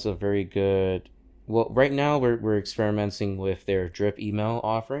has a very good. Well, right now we're experimenting with their drip email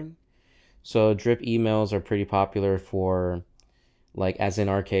offering. So drip emails are pretty popular for, like, as in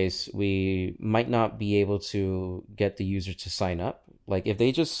our case, we might not be able to get the user to sign up. Like if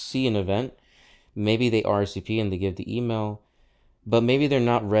they just see an event, maybe they RSVP and they give the email, but maybe they're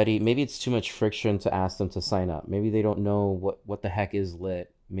not ready. Maybe it's too much friction to ask them to sign up. Maybe they don't know what the heck is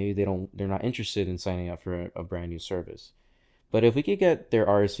lit. Maybe they're not interested in signing up for a brand new service. But if we could get their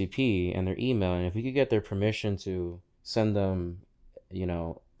RSVP and their email, and if we could get their permission to send them,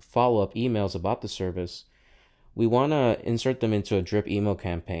 follow-up emails about the service, we want to insert them into a drip email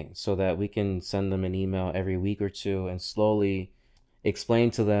campaign so that we can send them an email every week or two and slowly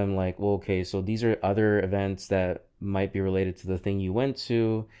explain to them, like, well, okay, so these are other events that might be related to the thing you went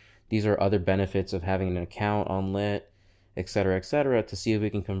to. These are other benefits of having an account on Lit, et cetera, to see if we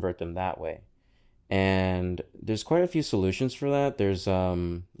can convert them that way. And there's quite a few solutions for that. There's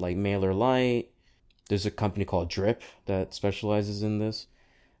like MailerLite. There's a company called Drip that specializes in this.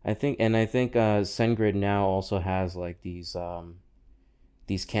 I think SendGrid now also has like these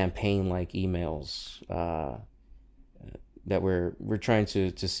campaign like emails that we're trying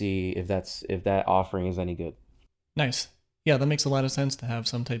to see if that offering is any good. Nice. Yeah, that makes a lot of sense to have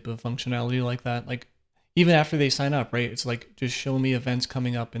some type of functionality like that. Like even after they sign up, right? It's like just show me events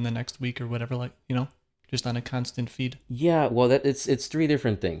coming up in the next week or whatever, like, just on a constant feed. Yeah, well, it's three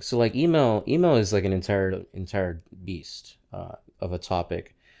different things. So like email is like an entire beast of a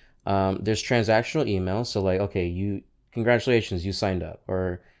topic. There's transactional email. So like, okay, congratulations, you signed up,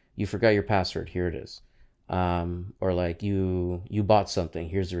 or you forgot your password, here it is. Or like you bought something,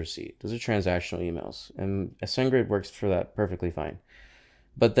 here's the receipt. Those are transactional emails, and SendGrid works for that perfectly fine.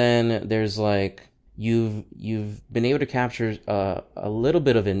 But then there's like you've been able to capture a little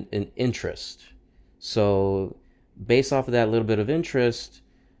bit of an interest. So based off of that little bit of interest,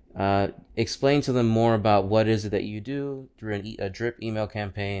 explain to them more about what is it that you do through a drip email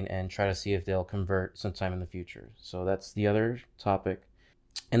campaign, and try to see if they'll convert sometime in the future. So that's the other topic.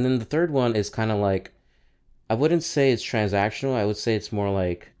 And then the third one is kind of like, I wouldn't say it's transactional. I would say it's more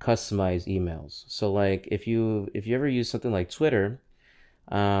like customized emails. So like if you ever use something like Twitter,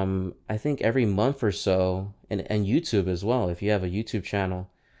 I think every month or so, and YouTube as well, if you have a YouTube channel,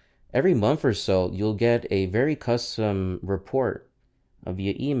 every month or so, you'll get a very custom report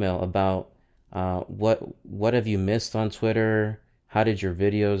via email about what have you missed on Twitter, how did your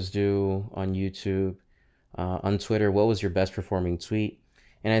videos do on YouTube, on Twitter, what was your best performing tweet.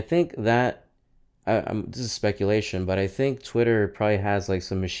 And I think that, this is speculation, but I think Twitter probably has like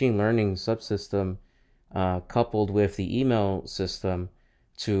some machine learning subsystem coupled with the email system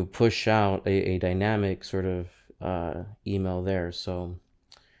to push out a dynamic sort of email there. So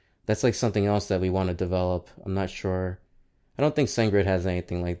that's like something else that we want to develop. I'm not sure. I don't think SendGrid has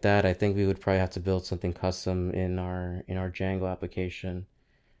anything like that. I think we would probably have to build something custom in our Django application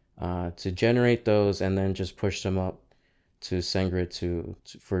to generate those, and then just push them up to SendGrid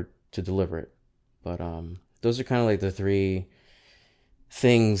to deliver it. But those are kind of like the three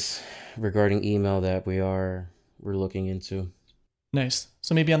things regarding email that we're looking into. Nice.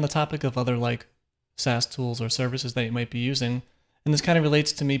 So maybe on the topic of other like SaaS tools or services that you might be using, and this kind of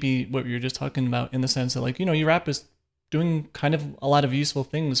relates to maybe what you were just talking about in the sense that like, your app is doing kind of a lot of useful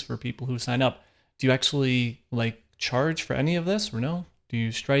things for people who sign up. Do you actually like charge for any of this or no? Do you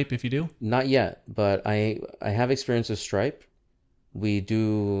use Stripe if you do? Not yet, but I have experience with Stripe.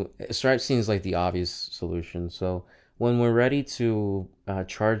 Stripe seems like the obvious solution. So when we're ready to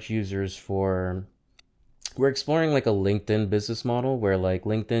charge users we're exploring like a LinkedIn business model where like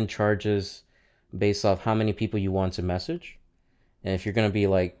LinkedIn charges based off how many people you want to message. And if you're going to be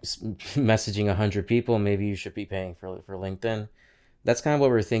like messaging 100 people, maybe you should be paying for LinkedIn. That's kind of what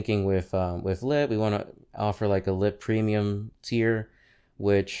we're thinking with Lit. We want to offer like a Lit premium tier,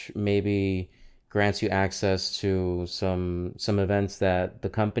 which maybe grants you access to some events that the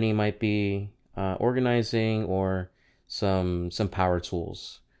company might be organizing, or some power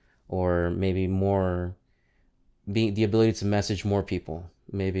tools, or maybe the ability to message more people.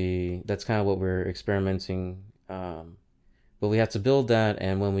 Maybe that's kind of what we're experimenting. But we have to build that,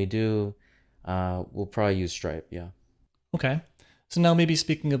 and when we do, we'll probably use Stripe. Yeah. Okay. So now maybe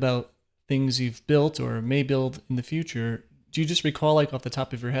speaking about things you've built or may build in the future, do you just recall, like off the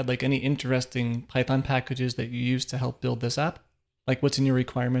top of your head, like any interesting Python packages that you use to help build this app? Like what's in your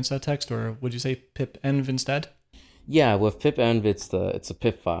requirements text, or would you say pipenv instead? Yeah, with pipenv, it's a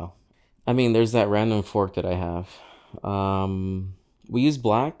pip file. I mean, there's that random fork that I have. We use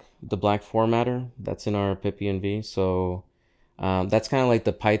Black, the Black formatter that's in our pipenv. So that's kind of like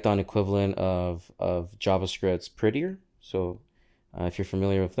the Python equivalent of JavaScript's Prettier. So if you're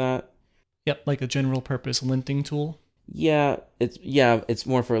familiar with that. Yep, like a general purpose linting tool. It's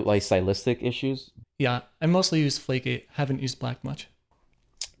more for like stylistic issues. Yeah, I mostly use Flake8. Haven't used Black much.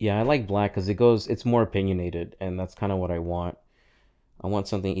 Yeah, I like Black because it's more opinionated, and that's kind of what I want. I want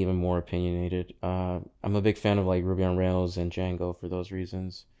something even more opinionated. I'm a big fan of like Ruby on Rails and Django for those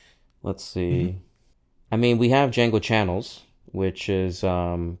reasons. Let's see. Mm-hmm. I mean, we have Django channels, which is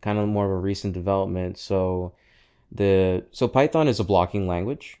kind of more of a recent development. So Python is a blocking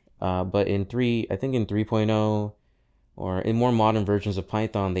language, but in 3.0 or in more modern versions of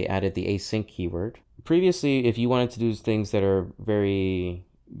Python, they added the async keyword. Previously, if you wanted to do things that are very,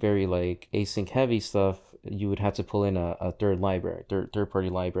 very like async heavy stuff, you would have to pull in a third-party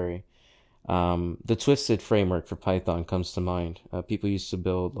library. The Twisted framework for Python comes to mind. People used to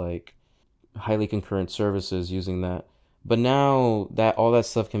build like highly concurrent services using that. But now that all that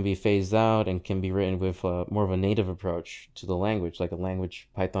stuff can be phased out and can be written with more of a native approach to the language, like a language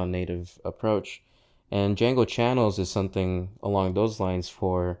Python native approach. And Django channels is something along those lines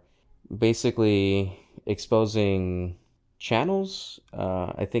for basically exposing channels,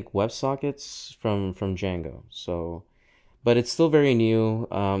 I think WebSockets from Django. So, but it's still very new.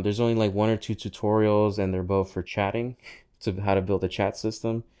 There's only like 1 or 2 tutorials, and they're both for chatting, to how to build a chat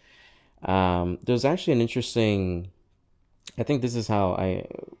system. There's actually an interesting, I think this is how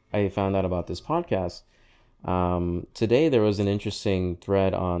I found out about this podcast. Today there was an interesting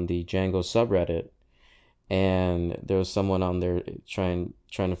thread on the Django subreddit, and there was someone on there trying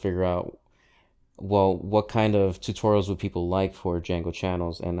to figure out, well, what kind of tutorials would people like for Django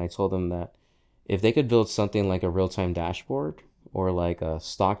channels? And I told them that if they could build something like a real-time dashboard or like a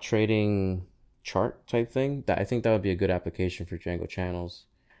stock trading chart type thing, that I think that would be a good application for Django channels.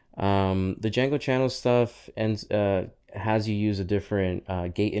 The Django channel stuff has you use a different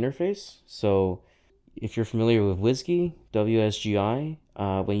gate interface. So if you're familiar with WSGI, WSGI,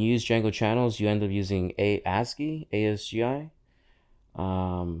 when you use Django channels, you end up using ASGI.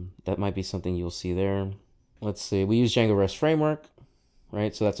 That might be something you'll see there. Let's see. We use Django REST framework,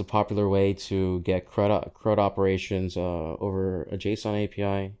 right? So that's a popular way to get CRUD operations over a JSON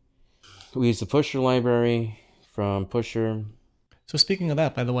API. We use the Pusher library from Pusher. So speaking of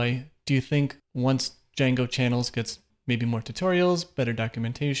that, by the way, do you think once Django channels gets maybe more tutorials, better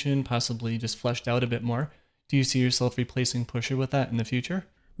documentation, possibly just fleshed out a bit more, do you see yourself replacing Pusher with that in the future?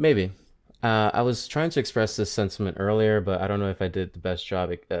 Maybe. I was trying to express this sentiment earlier, but I don't know if I did the best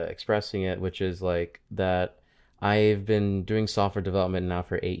job expressing it, which is like that I've been doing software development now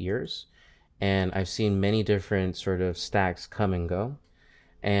for 8 years, and I've seen many different sort of stacks come and go.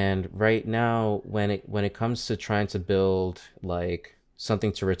 And right now, when it comes to trying to build like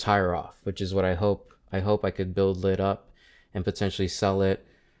something to retire off, which is what I hope I could build Lit up and potentially sell it,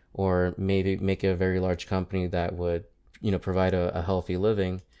 or maybe make it a very large company that would, provide a healthy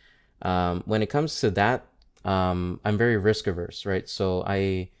living. When it comes to that, I'm very risk averse, right? So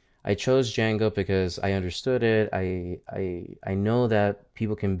I chose Django because I understood it. I know that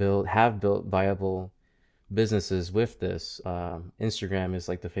people have built viable businesses with this. Instagram is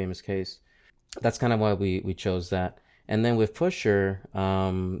like the famous case. That's kind of why we chose that. And then with Pusher,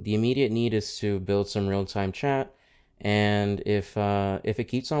 the immediate need is to build some real-time chat. And if it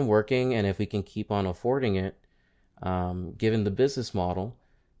keeps on working, and if we can keep on affording it, given the business model,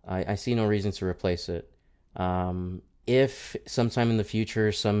 I see no reason to replace it. If sometime in the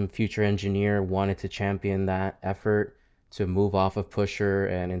future, some future engineer wanted to champion that effort to move off of Pusher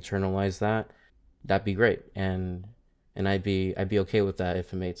and internalize that, that'd be great. And I'd be okay with that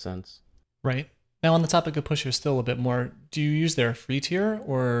if it made sense. Right. Now, on the topic of Pusher still a bit more, do you use their free tier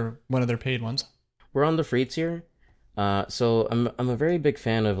or one of their paid ones? We're on the free tier. So I'm a very big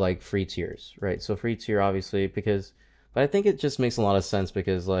fan of like free tiers, right? So free tier, obviously, but I think it just makes a lot of sense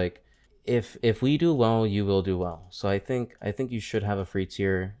because like if we do well, you will do well. So I think you should have a free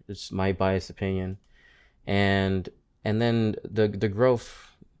tier. It's my biased opinion. And then the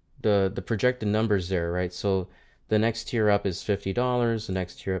growth, the projected numbers there, right? So the next tier up is $50, the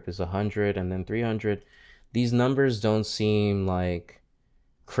next tier up is $100, and then $300. These numbers don't seem like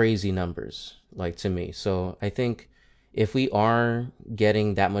crazy numbers, like to me. So I think if we are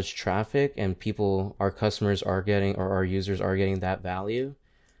getting that much traffic and our customers are getting, or our users are getting that value,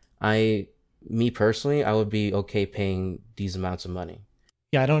 me personally, I would be okay paying these amounts of money.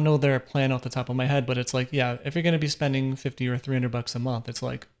 Yeah, I don't know their plan off the top of my head, but it's like, yeah, if you're going to be spending $50 or $300 a month, it's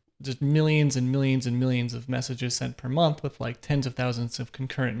like just millions and millions and millions of messages sent per month with like tens of thousands of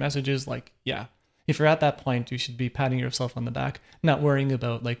concurrent messages. Like, yeah, if you're at that point, you should be patting yourself on the back, not worrying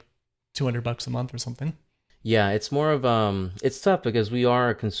about like $200 a month or something. Yeah, it's more of it's tough because we are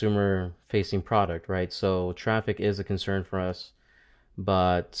a consumer facing product, right? So traffic is a concern for us,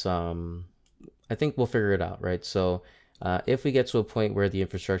 but I think we'll figure it out, right? So if we get to a point where the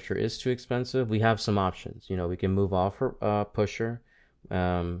infrastructure is too expensive, we have some options. You know, we can move off Pusher.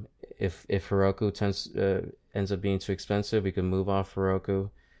 If Heroku ends up being too expensive, we can move off Heroku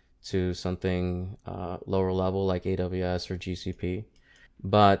to something lower level like AWS or GCP.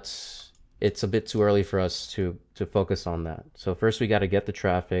 But it's a bit too early for us to focus on that. So first we got to get the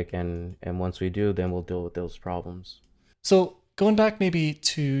traffic, and once we do, then we'll deal with those problems. So going back maybe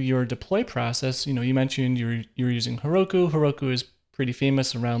to your deploy process, you mentioned you're using Heroku. Heroku is pretty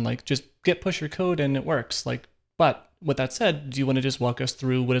famous around like just git push your code and it works. Like, but with that said, do you want to just walk us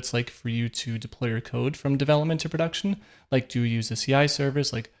through what it's like for you to deploy your code from development to production? Like, do you use a CI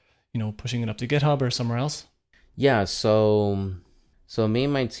service, like, pushing it up to GitHub or somewhere else? Yeah, so me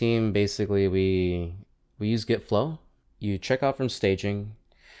and my team basically we use GitFlow. You check out from staging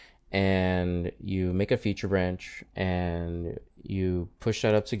and you make a feature branch and you push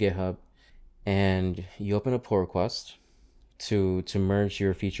that up to GitHub and you open a pull request to merge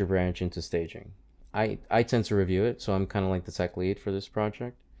your feature branch into staging. I tend to review it, so I'm kind of like the tech lead for this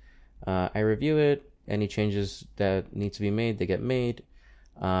project. I review it, any changes that need to be made, they get made,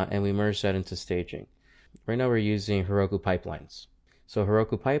 and we merge that into staging. Right now we're using Heroku Pipelines. So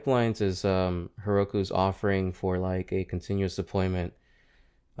Heroku Pipelines is Heroku's offering for like a continuous deployment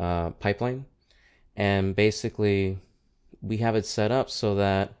pipeline. And basically we have it set up so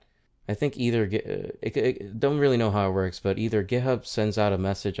that I think either, don't really know how it works, but either GitHub sends out a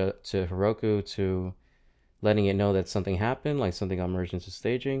message to Heroku to letting it know that something happened, like something got merged into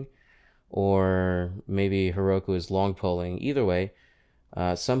staging, or maybe Heroku is long polling. Either way,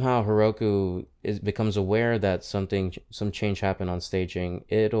 somehow Heroku becomes aware that some change happened on staging.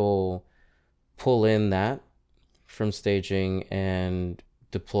 It'll pull in that from staging and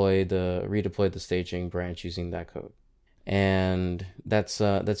redeploy the staging branch using that code. And that's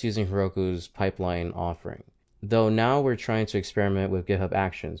using Heroku's pipeline offering. Though now we're trying to experiment with GitHub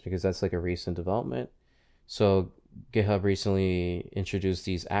Actions because that's like a recent development. So GitHub recently introduced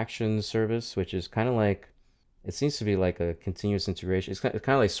these Actions service, which is kind of like, it seems to be like a continuous integration. It's kind of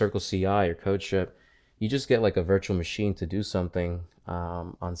like Circle CI or CodeShip. You just get like a virtual machine to do something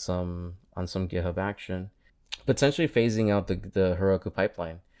on some GitHub action, potentially phasing out the Heroku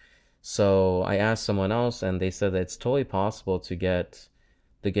pipeline. So I asked someone else, and they said that it's totally possible to get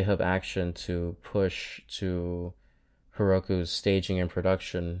the GitHub action to push to Heroku's staging and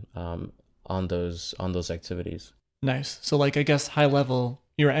production on those activities. Nice. So like, I guess high level,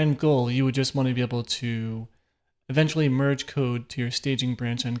 your end goal, you would just want to be able to eventually merge code to your staging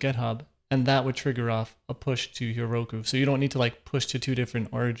branch on GitHub, and that would trigger off a push to Heroku. So you don't need to like push to two different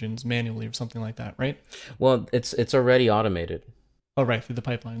origins manually or something like that, right? Well, it's already automated. Oh, right, through the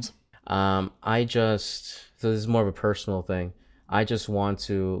pipelines. So this is more of a personal thing. I just want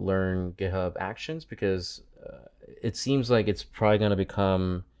to learn GitHub Actions because it seems like it's probably going to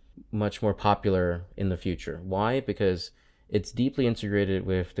become much more popular in the future. Why? Because it's deeply integrated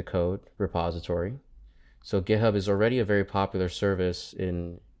with the code repository. So GitHub is already a very popular service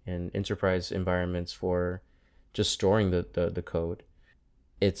in enterprise environments for just storing the code.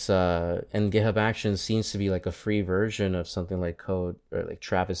 It's and GitHub Actions seems to be like a free version of something like Code or like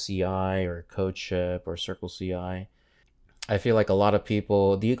Travis CI or CodeShip or Circle CI. I feel like a lot of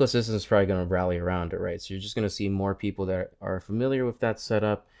people, the ecosystem is probably going to rally around it, right? So you're just going to see more people that are familiar with that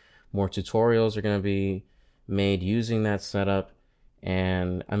setup. More tutorials are going to be made using that setup.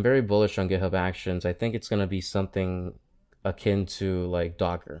 And I'm very bullish on GitHub Actions. I think it's going to be something akin to like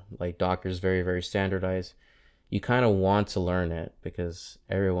Docker. Like Docker is very, very standardized. You kind of want to learn it because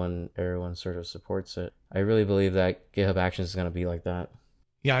everyone sort of supports it. I really believe that GitHub Actions is going to be like that.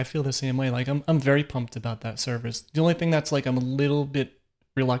 Yeah, I feel the same way. Like I'm very pumped about that service. The only thing that's like I'm a little bit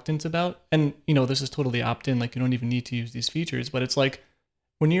reluctant about, and this is totally opt-in, like you don't even need to use these features, but it's like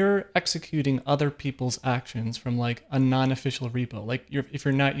when you're executing other people's actions from like a non-official repo, like if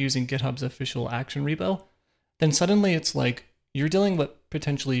you're not using GitHub's official action repo, then suddenly it's like you're dealing with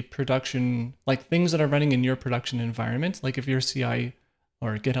potentially production, like things that are running in your production environment. Like if your CI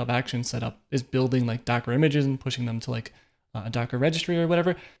or GitHub action setup is building like Docker images and pushing them to like a Docker registry or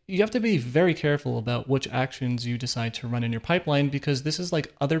whatever, you have to be very careful about which actions you decide to run in your pipeline, because this is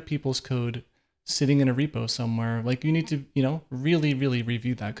like other people's code sitting in a repo somewhere. Like you need to, really, really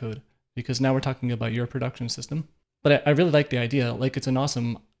review that code, because now we're talking about your production system. But I really like the idea. Like it's an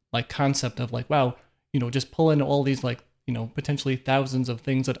awesome like concept of like, wow, just pull in all these like, potentially thousands of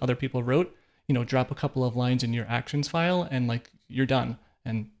things that other people wrote, drop a couple of lines in your actions file and like you're done.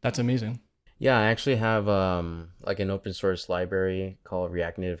 And that's amazing. Yeah, I actually have like an open source library called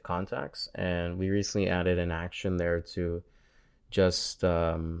React Native Contacts, and we recently added an action there to just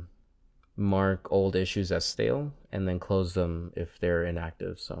mark old issues as stale and then close them if they're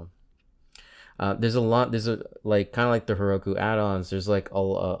inactive. So there's a lot. There's a like kind of like the Heroku add-ons. There's like a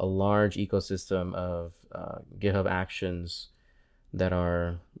large ecosystem of GitHub Actions that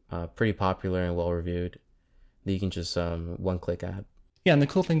are pretty popular and well reviewed that you can just one click add. Yeah, and the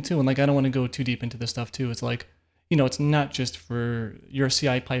cool thing too, and like I don't want to go too deep into this stuff too. It's like, it's not just for your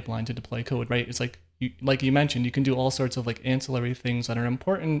CI pipeline to deploy code, right? It's like you mentioned, you can do all sorts of like ancillary things that are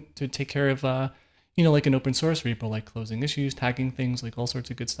important to take care of, like an open source repo, like closing issues, tagging things, like all sorts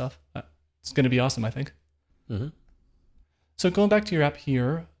of good stuff. It's going to be awesome, I think. Mm-hmm. So going back to your app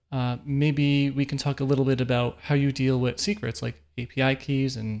here, maybe we can talk a little bit about how you deal with secrets like API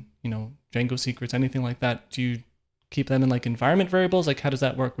keys and, Django secrets, anything like that. Do you keep them in like environment variables? Like how does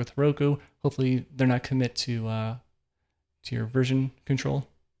that work with Heroku? Hopefully they're not commit to your version control.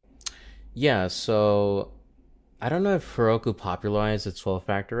 Yeah, so I don't know if Heroku popularized the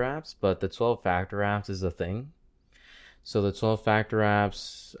 12-factor apps, but the 12-factor apps is a thing. So the 12-factor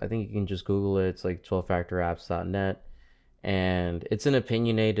apps, I think you can just Google it. It's like 12factorapps.net. And it's an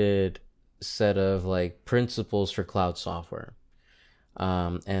opinionated set of like principles for cloud software.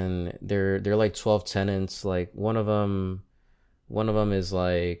 And they're like 12 tenets. Like one of them is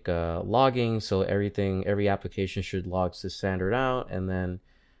like logging. So every application should log to standard out, and then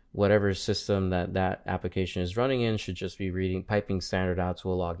whatever system that application is running in should just be piping standard out to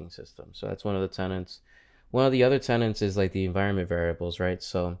a logging system. So that's one of the tenets. One of the other tenets is like the environment variables, right?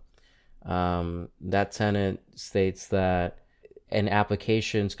 So that tenet states that an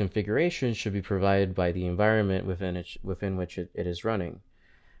application's configuration should be provided by the environment within which it is running.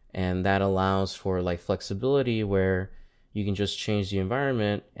 And that allows for like flexibility where you can just change the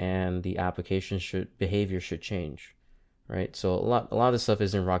environment and the application behavior should change, right? So a lot of this stuff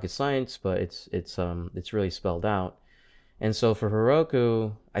isn't rocket science, but it's really spelled out. And so for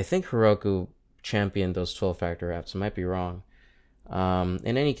Heroku, I think Heroku championed those 12-factor apps. I might be wrong.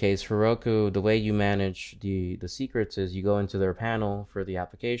 In any case, Heroku, the way you manage the secrets is you go into their panel for the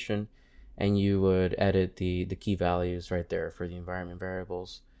application and you would edit the key values right there for the environment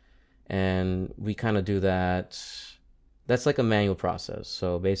variables. And we kind of do that. That's like a manual process.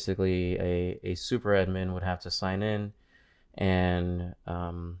 So basically a super admin would have to sign in and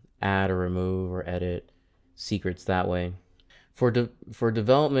add or remove or edit secrets that way. For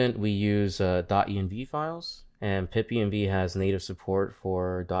development, we use .env files. And pipenv has native support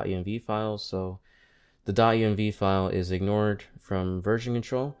for .env files, so the .env file is ignored from version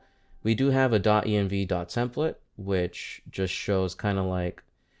control. We do have a .env.template, which just shows kind of like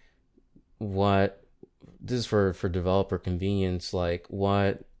this is for developer convenience, like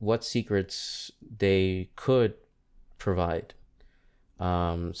what secrets they could provide,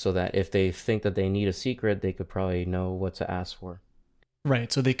 so that if they think that they need a secret, they could probably know what to ask for.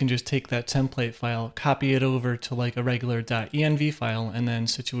 Right, so they can just take that template file, copy it over to like a regular .env file, and then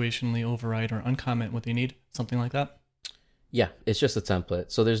situationally override or uncomment what they need, something like that? Yeah, it's just a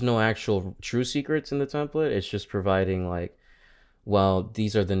template. So there's no actual true secrets in the template. It's just providing like, well,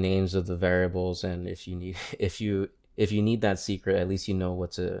 these are the names of the variables, and if you need that secret, at least you know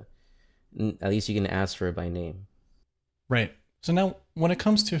at least you can ask for it by name. Right. So now when it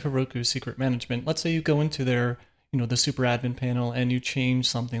comes to Heroku secret management, let's say you go into their the super admin panel and you change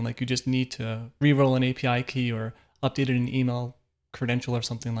something, like you just need to re-roll an API key or update an email credential or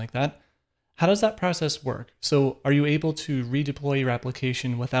something like that. How does that process work? So are you able to redeploy your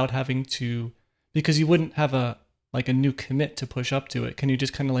application without having to, because you wouldn't have a new commit to push up to it. Can you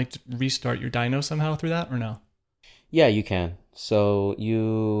just kind of like restart your dyno somehow through that or no? Yeah, you can. So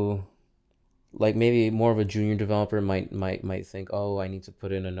you like maybe more of a junior developer might think, oh, I need to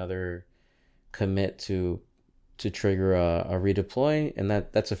put in another commit to trigger a redeploy, and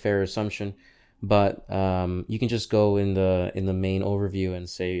that's a fair assumption. But you can just go in the main overview and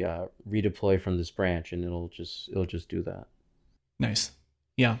say redeploy from this branch, and it'll just do that. Nice.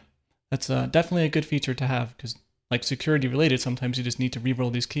 Yeah, that's definitely a good feature to have, because like security related, sometimes you just need to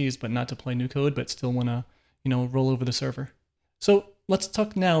re-roll these keys, but not deploy new code, but still want to roll over the server. So let's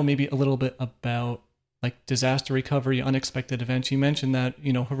talk now maybe a little bit about like disaster recovery, unexpected events. You mentioned that,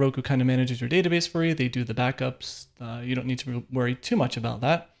 Heroku kind of manages your database for you. They do the backups. You don't need to worry too much about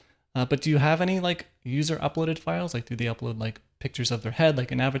that. But do you have any like user uploaded files? Like do they upload like pictures of their head,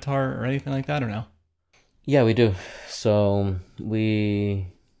 like an avatar or anything like that, or no? Yeah, we do. So we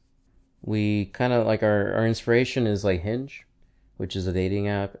kind of like our inspiration is like Hinge, which is a dating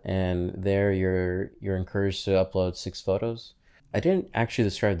app, and there you're encouraged to upload 6 photos. I didn't actually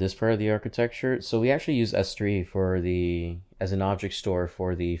describe this part of the architecture, so we actually use S3 for the as an object store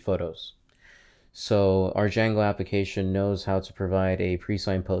for the photos. So our Django application knows how to provide a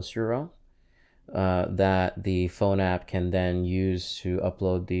pre-signed post URL that the phone app can then use to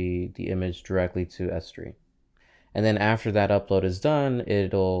upload the image directly to S3. And then after that upload is done,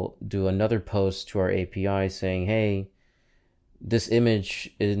 it'll do another post to our API saying, hey, this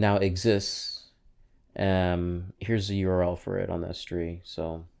image now exists. Here's the URL for it on S3.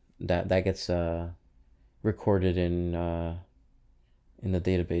 So that gets recorded in the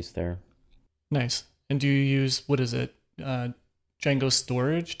database there. Nice. And do you use, what is it, Django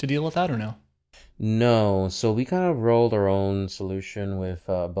storage to deal with that or no? No, so we kind of rolled our own solution with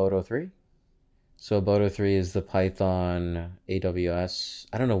Boto 3. So Boto 3 is the Python AWS.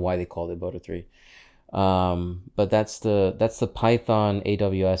 I don't know why they called it Boto 3. But that's the Python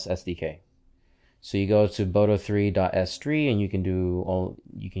AWS SDK. So you go to boto3.s3 and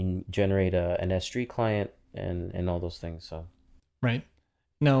you can generate an S3 client and all those things. So right.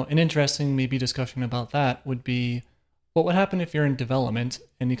 Now, an interesting maybe discussion about that would be, what would happen if you're in development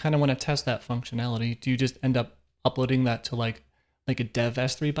and you kind of want to test that functionality? Do you just end up uploading that to like a dev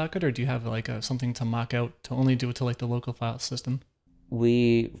S3 bucket, or do you have like something to mock out to only do it to like the local file system?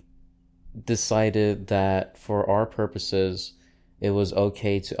 We decided that for our purposes, it was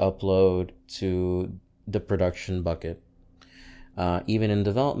okay to upload to the production bucket, even in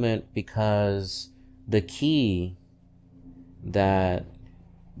development, because the key that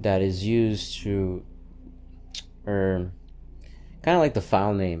is used to, or kind of like the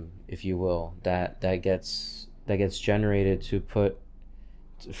file name, if you will, that gets generated to put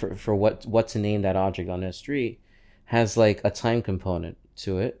for what to name that object on S3 has like a time component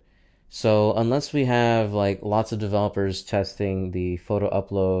to it. So unless we have like lots of developers testing the photo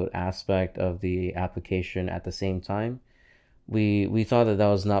upload aspect of the application at the same time, we thought that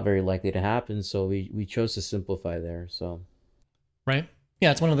was not very likely to happen. So we chose to simplify there. So right.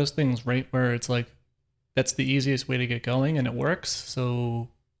 Yeah, it's one of those things, right, where it's like, that's the easiest way to get going and it works. So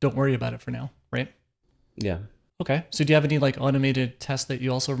don't worry about it for now, right? Yeah. Okay. So do you have any like automated tests that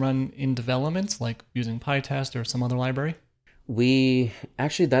you also run in development, like using PyTest or some other library? We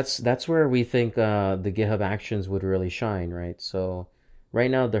actually that's where we think the GitHub Actions would really shine, right? So right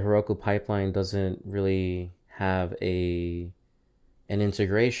now the Heroku pipeline doesn't really have an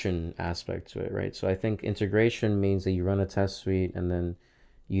integration aspect to it, right? So I think integration means that you run a test suite and then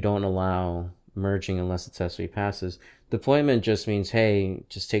you don't allow merging unless the test suite passes. Deployment just means, hey,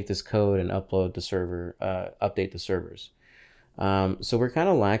 just take this code and upload the server, update the servers. So we're kind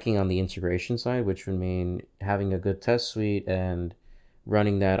of lacking on the integration side, which would mean having a good test suite and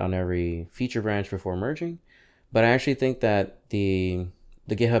running that on every feature branch before merging. But I actually think that the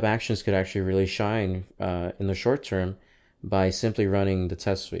GitHub Actions could actually really shine in the short term by simply running the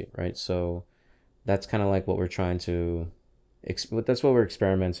test suite, right? So that's kind of like what we're trying to, that's what we're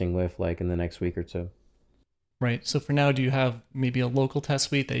experimenting with like in the next week or two. Right. So for now, do you have maybe a local test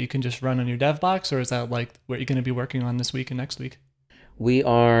suite that you can just run on your dev box, or is that like what you're going to be working on this week and next week? We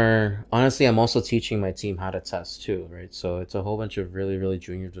are, honestly, I'm also teaching my team how to test too, right? So it's a whole bunch of really, really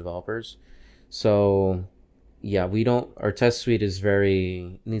junior developers. So yeah, our test suite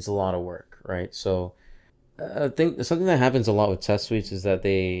needs a lot of work, right? So I think something that happens a lot with test suites is that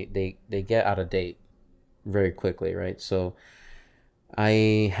they get out of date very quickly, right? So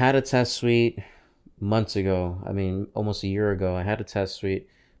I had a test suite months ago. I mean, almost a year ago, I had a test suite,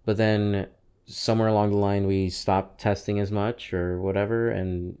 but then somewhere along the line, we stopped testing as much or whatever,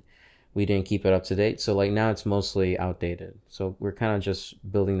 and we didn't keep it up to date. So like now it's mostly outdated. So we're kind of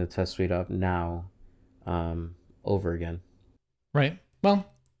just building the test suite up now, over again. Right. Well,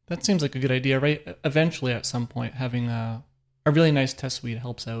 that seems like a good idea, right? Eventually, at some point, having a really nice test suite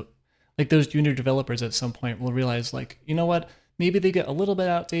helps out. Like those junior developers at some point will realize, like, you know what? Maybe they get a little bit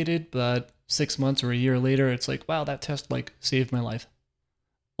outdated, but 6 months or a year later, it's like, wow, that test like saved my life.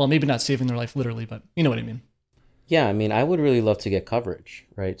 Well, maybe not saving their life literally, but you know what I mean. Yeah, I mean, I would really love to get coverage,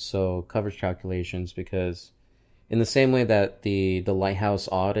 right? So coverage calculations, because in the same way that the Lighthouse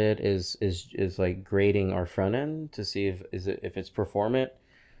audit is like grading our front end to see if it's performant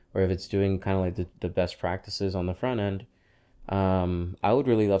or if it's doing kind of like the best practices on the front end. I would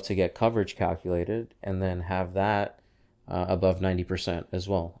really love to get coverage calculated and then have that above 90% as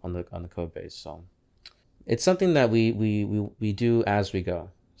well on the code base. So it's something that we do as we go.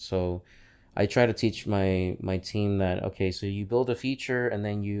 So I try to teach my team that, okay, so you build a feature and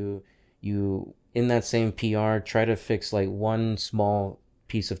then you in that same PR try to fix like one small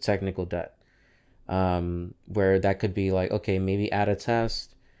piece of technical debt. where that could be like, okay, maybe add a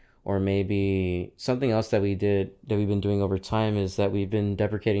test, or maybe something else that we've been doing over time is that we've been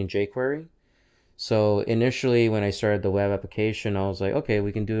deprecating jQuery. So initially, when I started the web application, I was like, okay,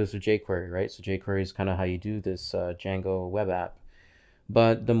 we can do this with jQuery, right? So jQuery is kind of how you do this Django web app.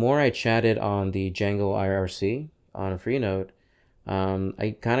 But the more I chatted on the Django IRC on Freenode,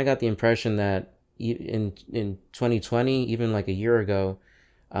 I kind of got the impression that in 2020, even like a year ago,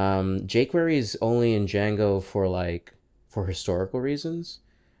 jQuery is only in Django for historical reasons.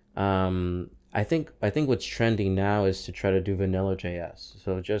 I think what's trending now is to try to do vanilla JS.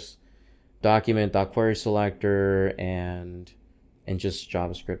 So just document.query selector and just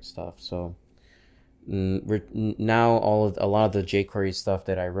JavaScript stuff. So we're now a lot of the jQuery stuff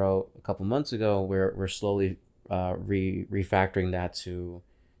that I wrote a couple months ago, we're slowly refactoring that to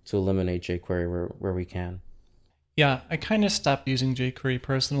eliminate jQuery where we can. Yeah, I kind of stopped using jQuery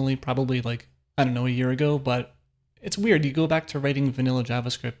personally, probably like, I don't know, a year ago, but it's weird. You go back to writing vanilla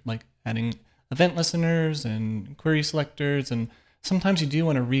JavaScript, like adding event listeners and query selectors, and sometimes you do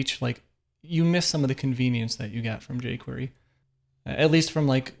want to reach, like, you miss some of the convenience that you get from jQuery. At least from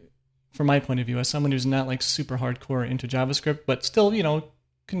my point of view, as someone who's not like super hardcore into JavaScript, but still,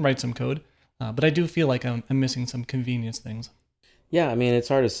 can write some code. But I do feel like I'm missing some convenience things. Yeah, I mean, it's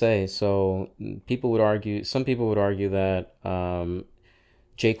hard to say. So some people would argue that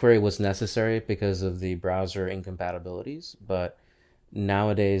jQuery was necessary because of the browser incompatibilities, but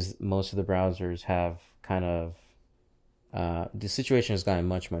nowadays most of the browsers have kind of the situation has gotten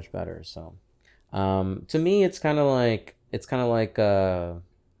much much better. So to me, it's kind of like a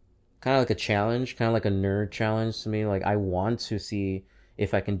challenge, kind of like a nerd challenge to me. Like I want to see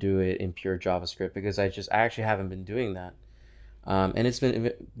if I can do it in pure JavaScript because I actually haven't been doing that. And it's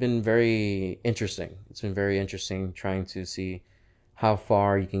been very interesting. It's been very interesting trying to see how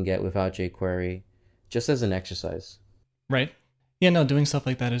far you can get without jQuery, just as an exercise. Right. Yeah, no, doing stuff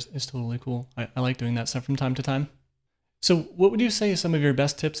like that is totally cool. I like doing that stuff from time to time. So what would you say some of your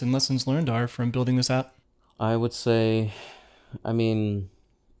best tips and lessons learned are from building this app? I would say, I mean,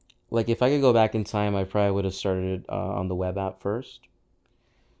 like if I could go back in time, I probably would have started on the web app first.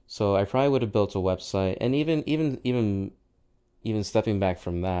 So I probably would have built a website, and even stepping back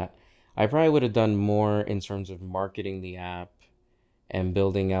from that, I probably would have done more in terms of marketing the app and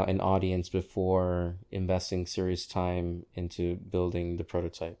building out an audience before investing serious time into building the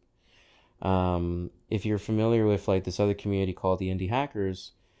prototype. If you're familiar with like this other community called the Indie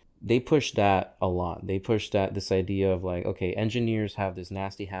Hackers, they push that a lot. They push that this idea of like, okay, engineers have this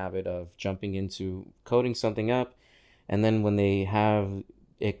nasty habit of jumping into coding something up, and then when they have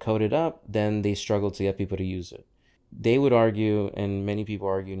it coded up, then they struggle to get people to use it. They would argue, and many people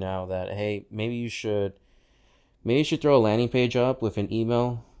argue now, that hey, maybe you should throw a landing page up with an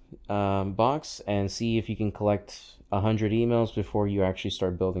email box and see if you can collect 100 emails before you actually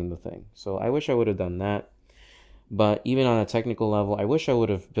start building the thing. So I wish I would have done that. But even on a technical level, I wish I would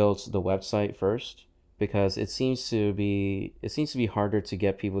have built the website first because it seems to be harder to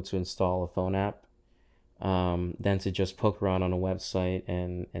get people to install a phone app than to just poke around on a website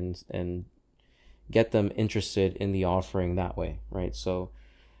and get them interested in the offering that way, right? So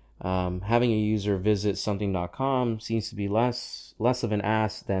having a user visit something.com seems to be less of an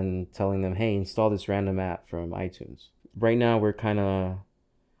ask than telling them, hey, install this random app from iTunes. Right now,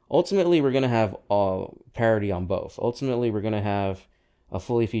 ultimately, we're going to have parity on both. Ultimately, we're going to have a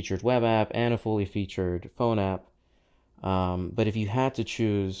fully featured web app and a fully featured phone app. But if you had to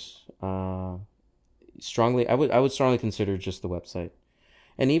choose, I would strongly consider just the website.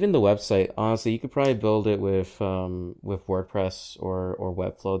 And even the website, honestly, you could probably build it with WordPress or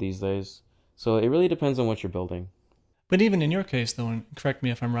Webflow these days. So it really depends on what you're building. But even in your case, though, and correct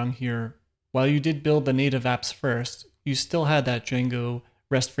me if I'm wrong here, while you did build the native apps first, you still had that Django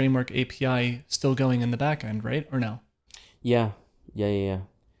REST Framework API still going in the backend, right? Or no? Yeah.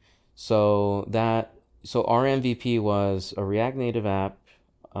 So our MVP was a React Native app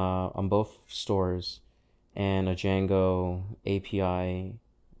on both stores and a Django API,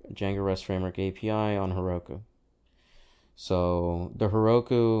 Django REST Framework API on Heroku. So the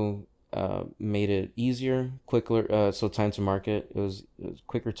Heroku made it easier, quicker. So time to market, it was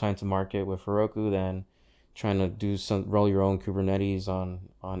quicker time to market with Heroku than trying to roll your own Kubernetes on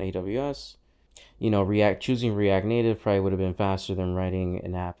AWS. Choosing React Native probably would have been faster than writing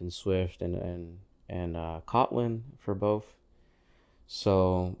an app in Swift and Kotlin for both.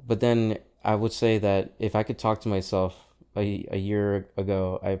 So, but then I would say that if I could talk to myself a year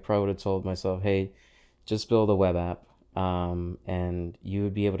ago, I probably would have told myself, hey, just build a web app. And you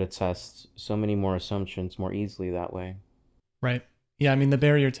would be able to test so many more assumptions more easily that way. Right. Yeah, I mean, the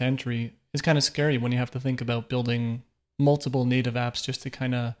barrier to entry is kind of scary when you have to think about building multiple native apps just to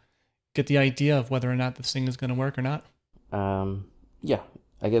kind of get the idea of whether or not this thing is going to work or not. Yeah,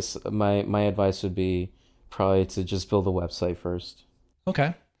 I guess my advice would be probably to just build a website first.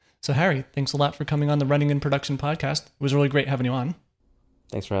 Okay. So Harry, thanks a lot for coming on the Running in Production podcast. It was really great having you on.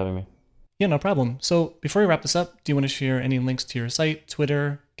 Thanks for having me. Yeah, no problem. So before we wrap this up, do you want to share any links to your site,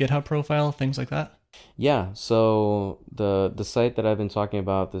 Twitter, GitHub profile, things like that? Yeah, so the site that I've been talking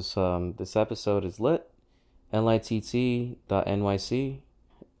about this episode is litt.nyc.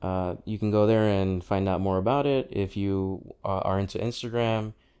 You can go there and find out more about it. If you are into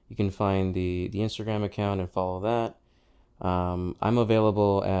Instagram, you can find the Instagram account and follow that. I'm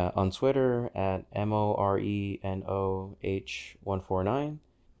available on Twitter at MORENOH149.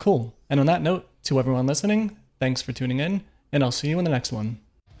 Cool. And on that note, to everyone listening, thanks for tuning in, and I'll see you in the next one.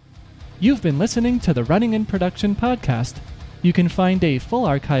 You've been listening to the Running in Production podcast. You can find a full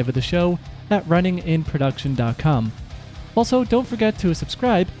archive of the show at runninginproduction.com. Also, don't forget to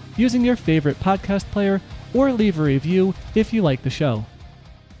subscribe using your favorite podcast player or leave a review if you like the show.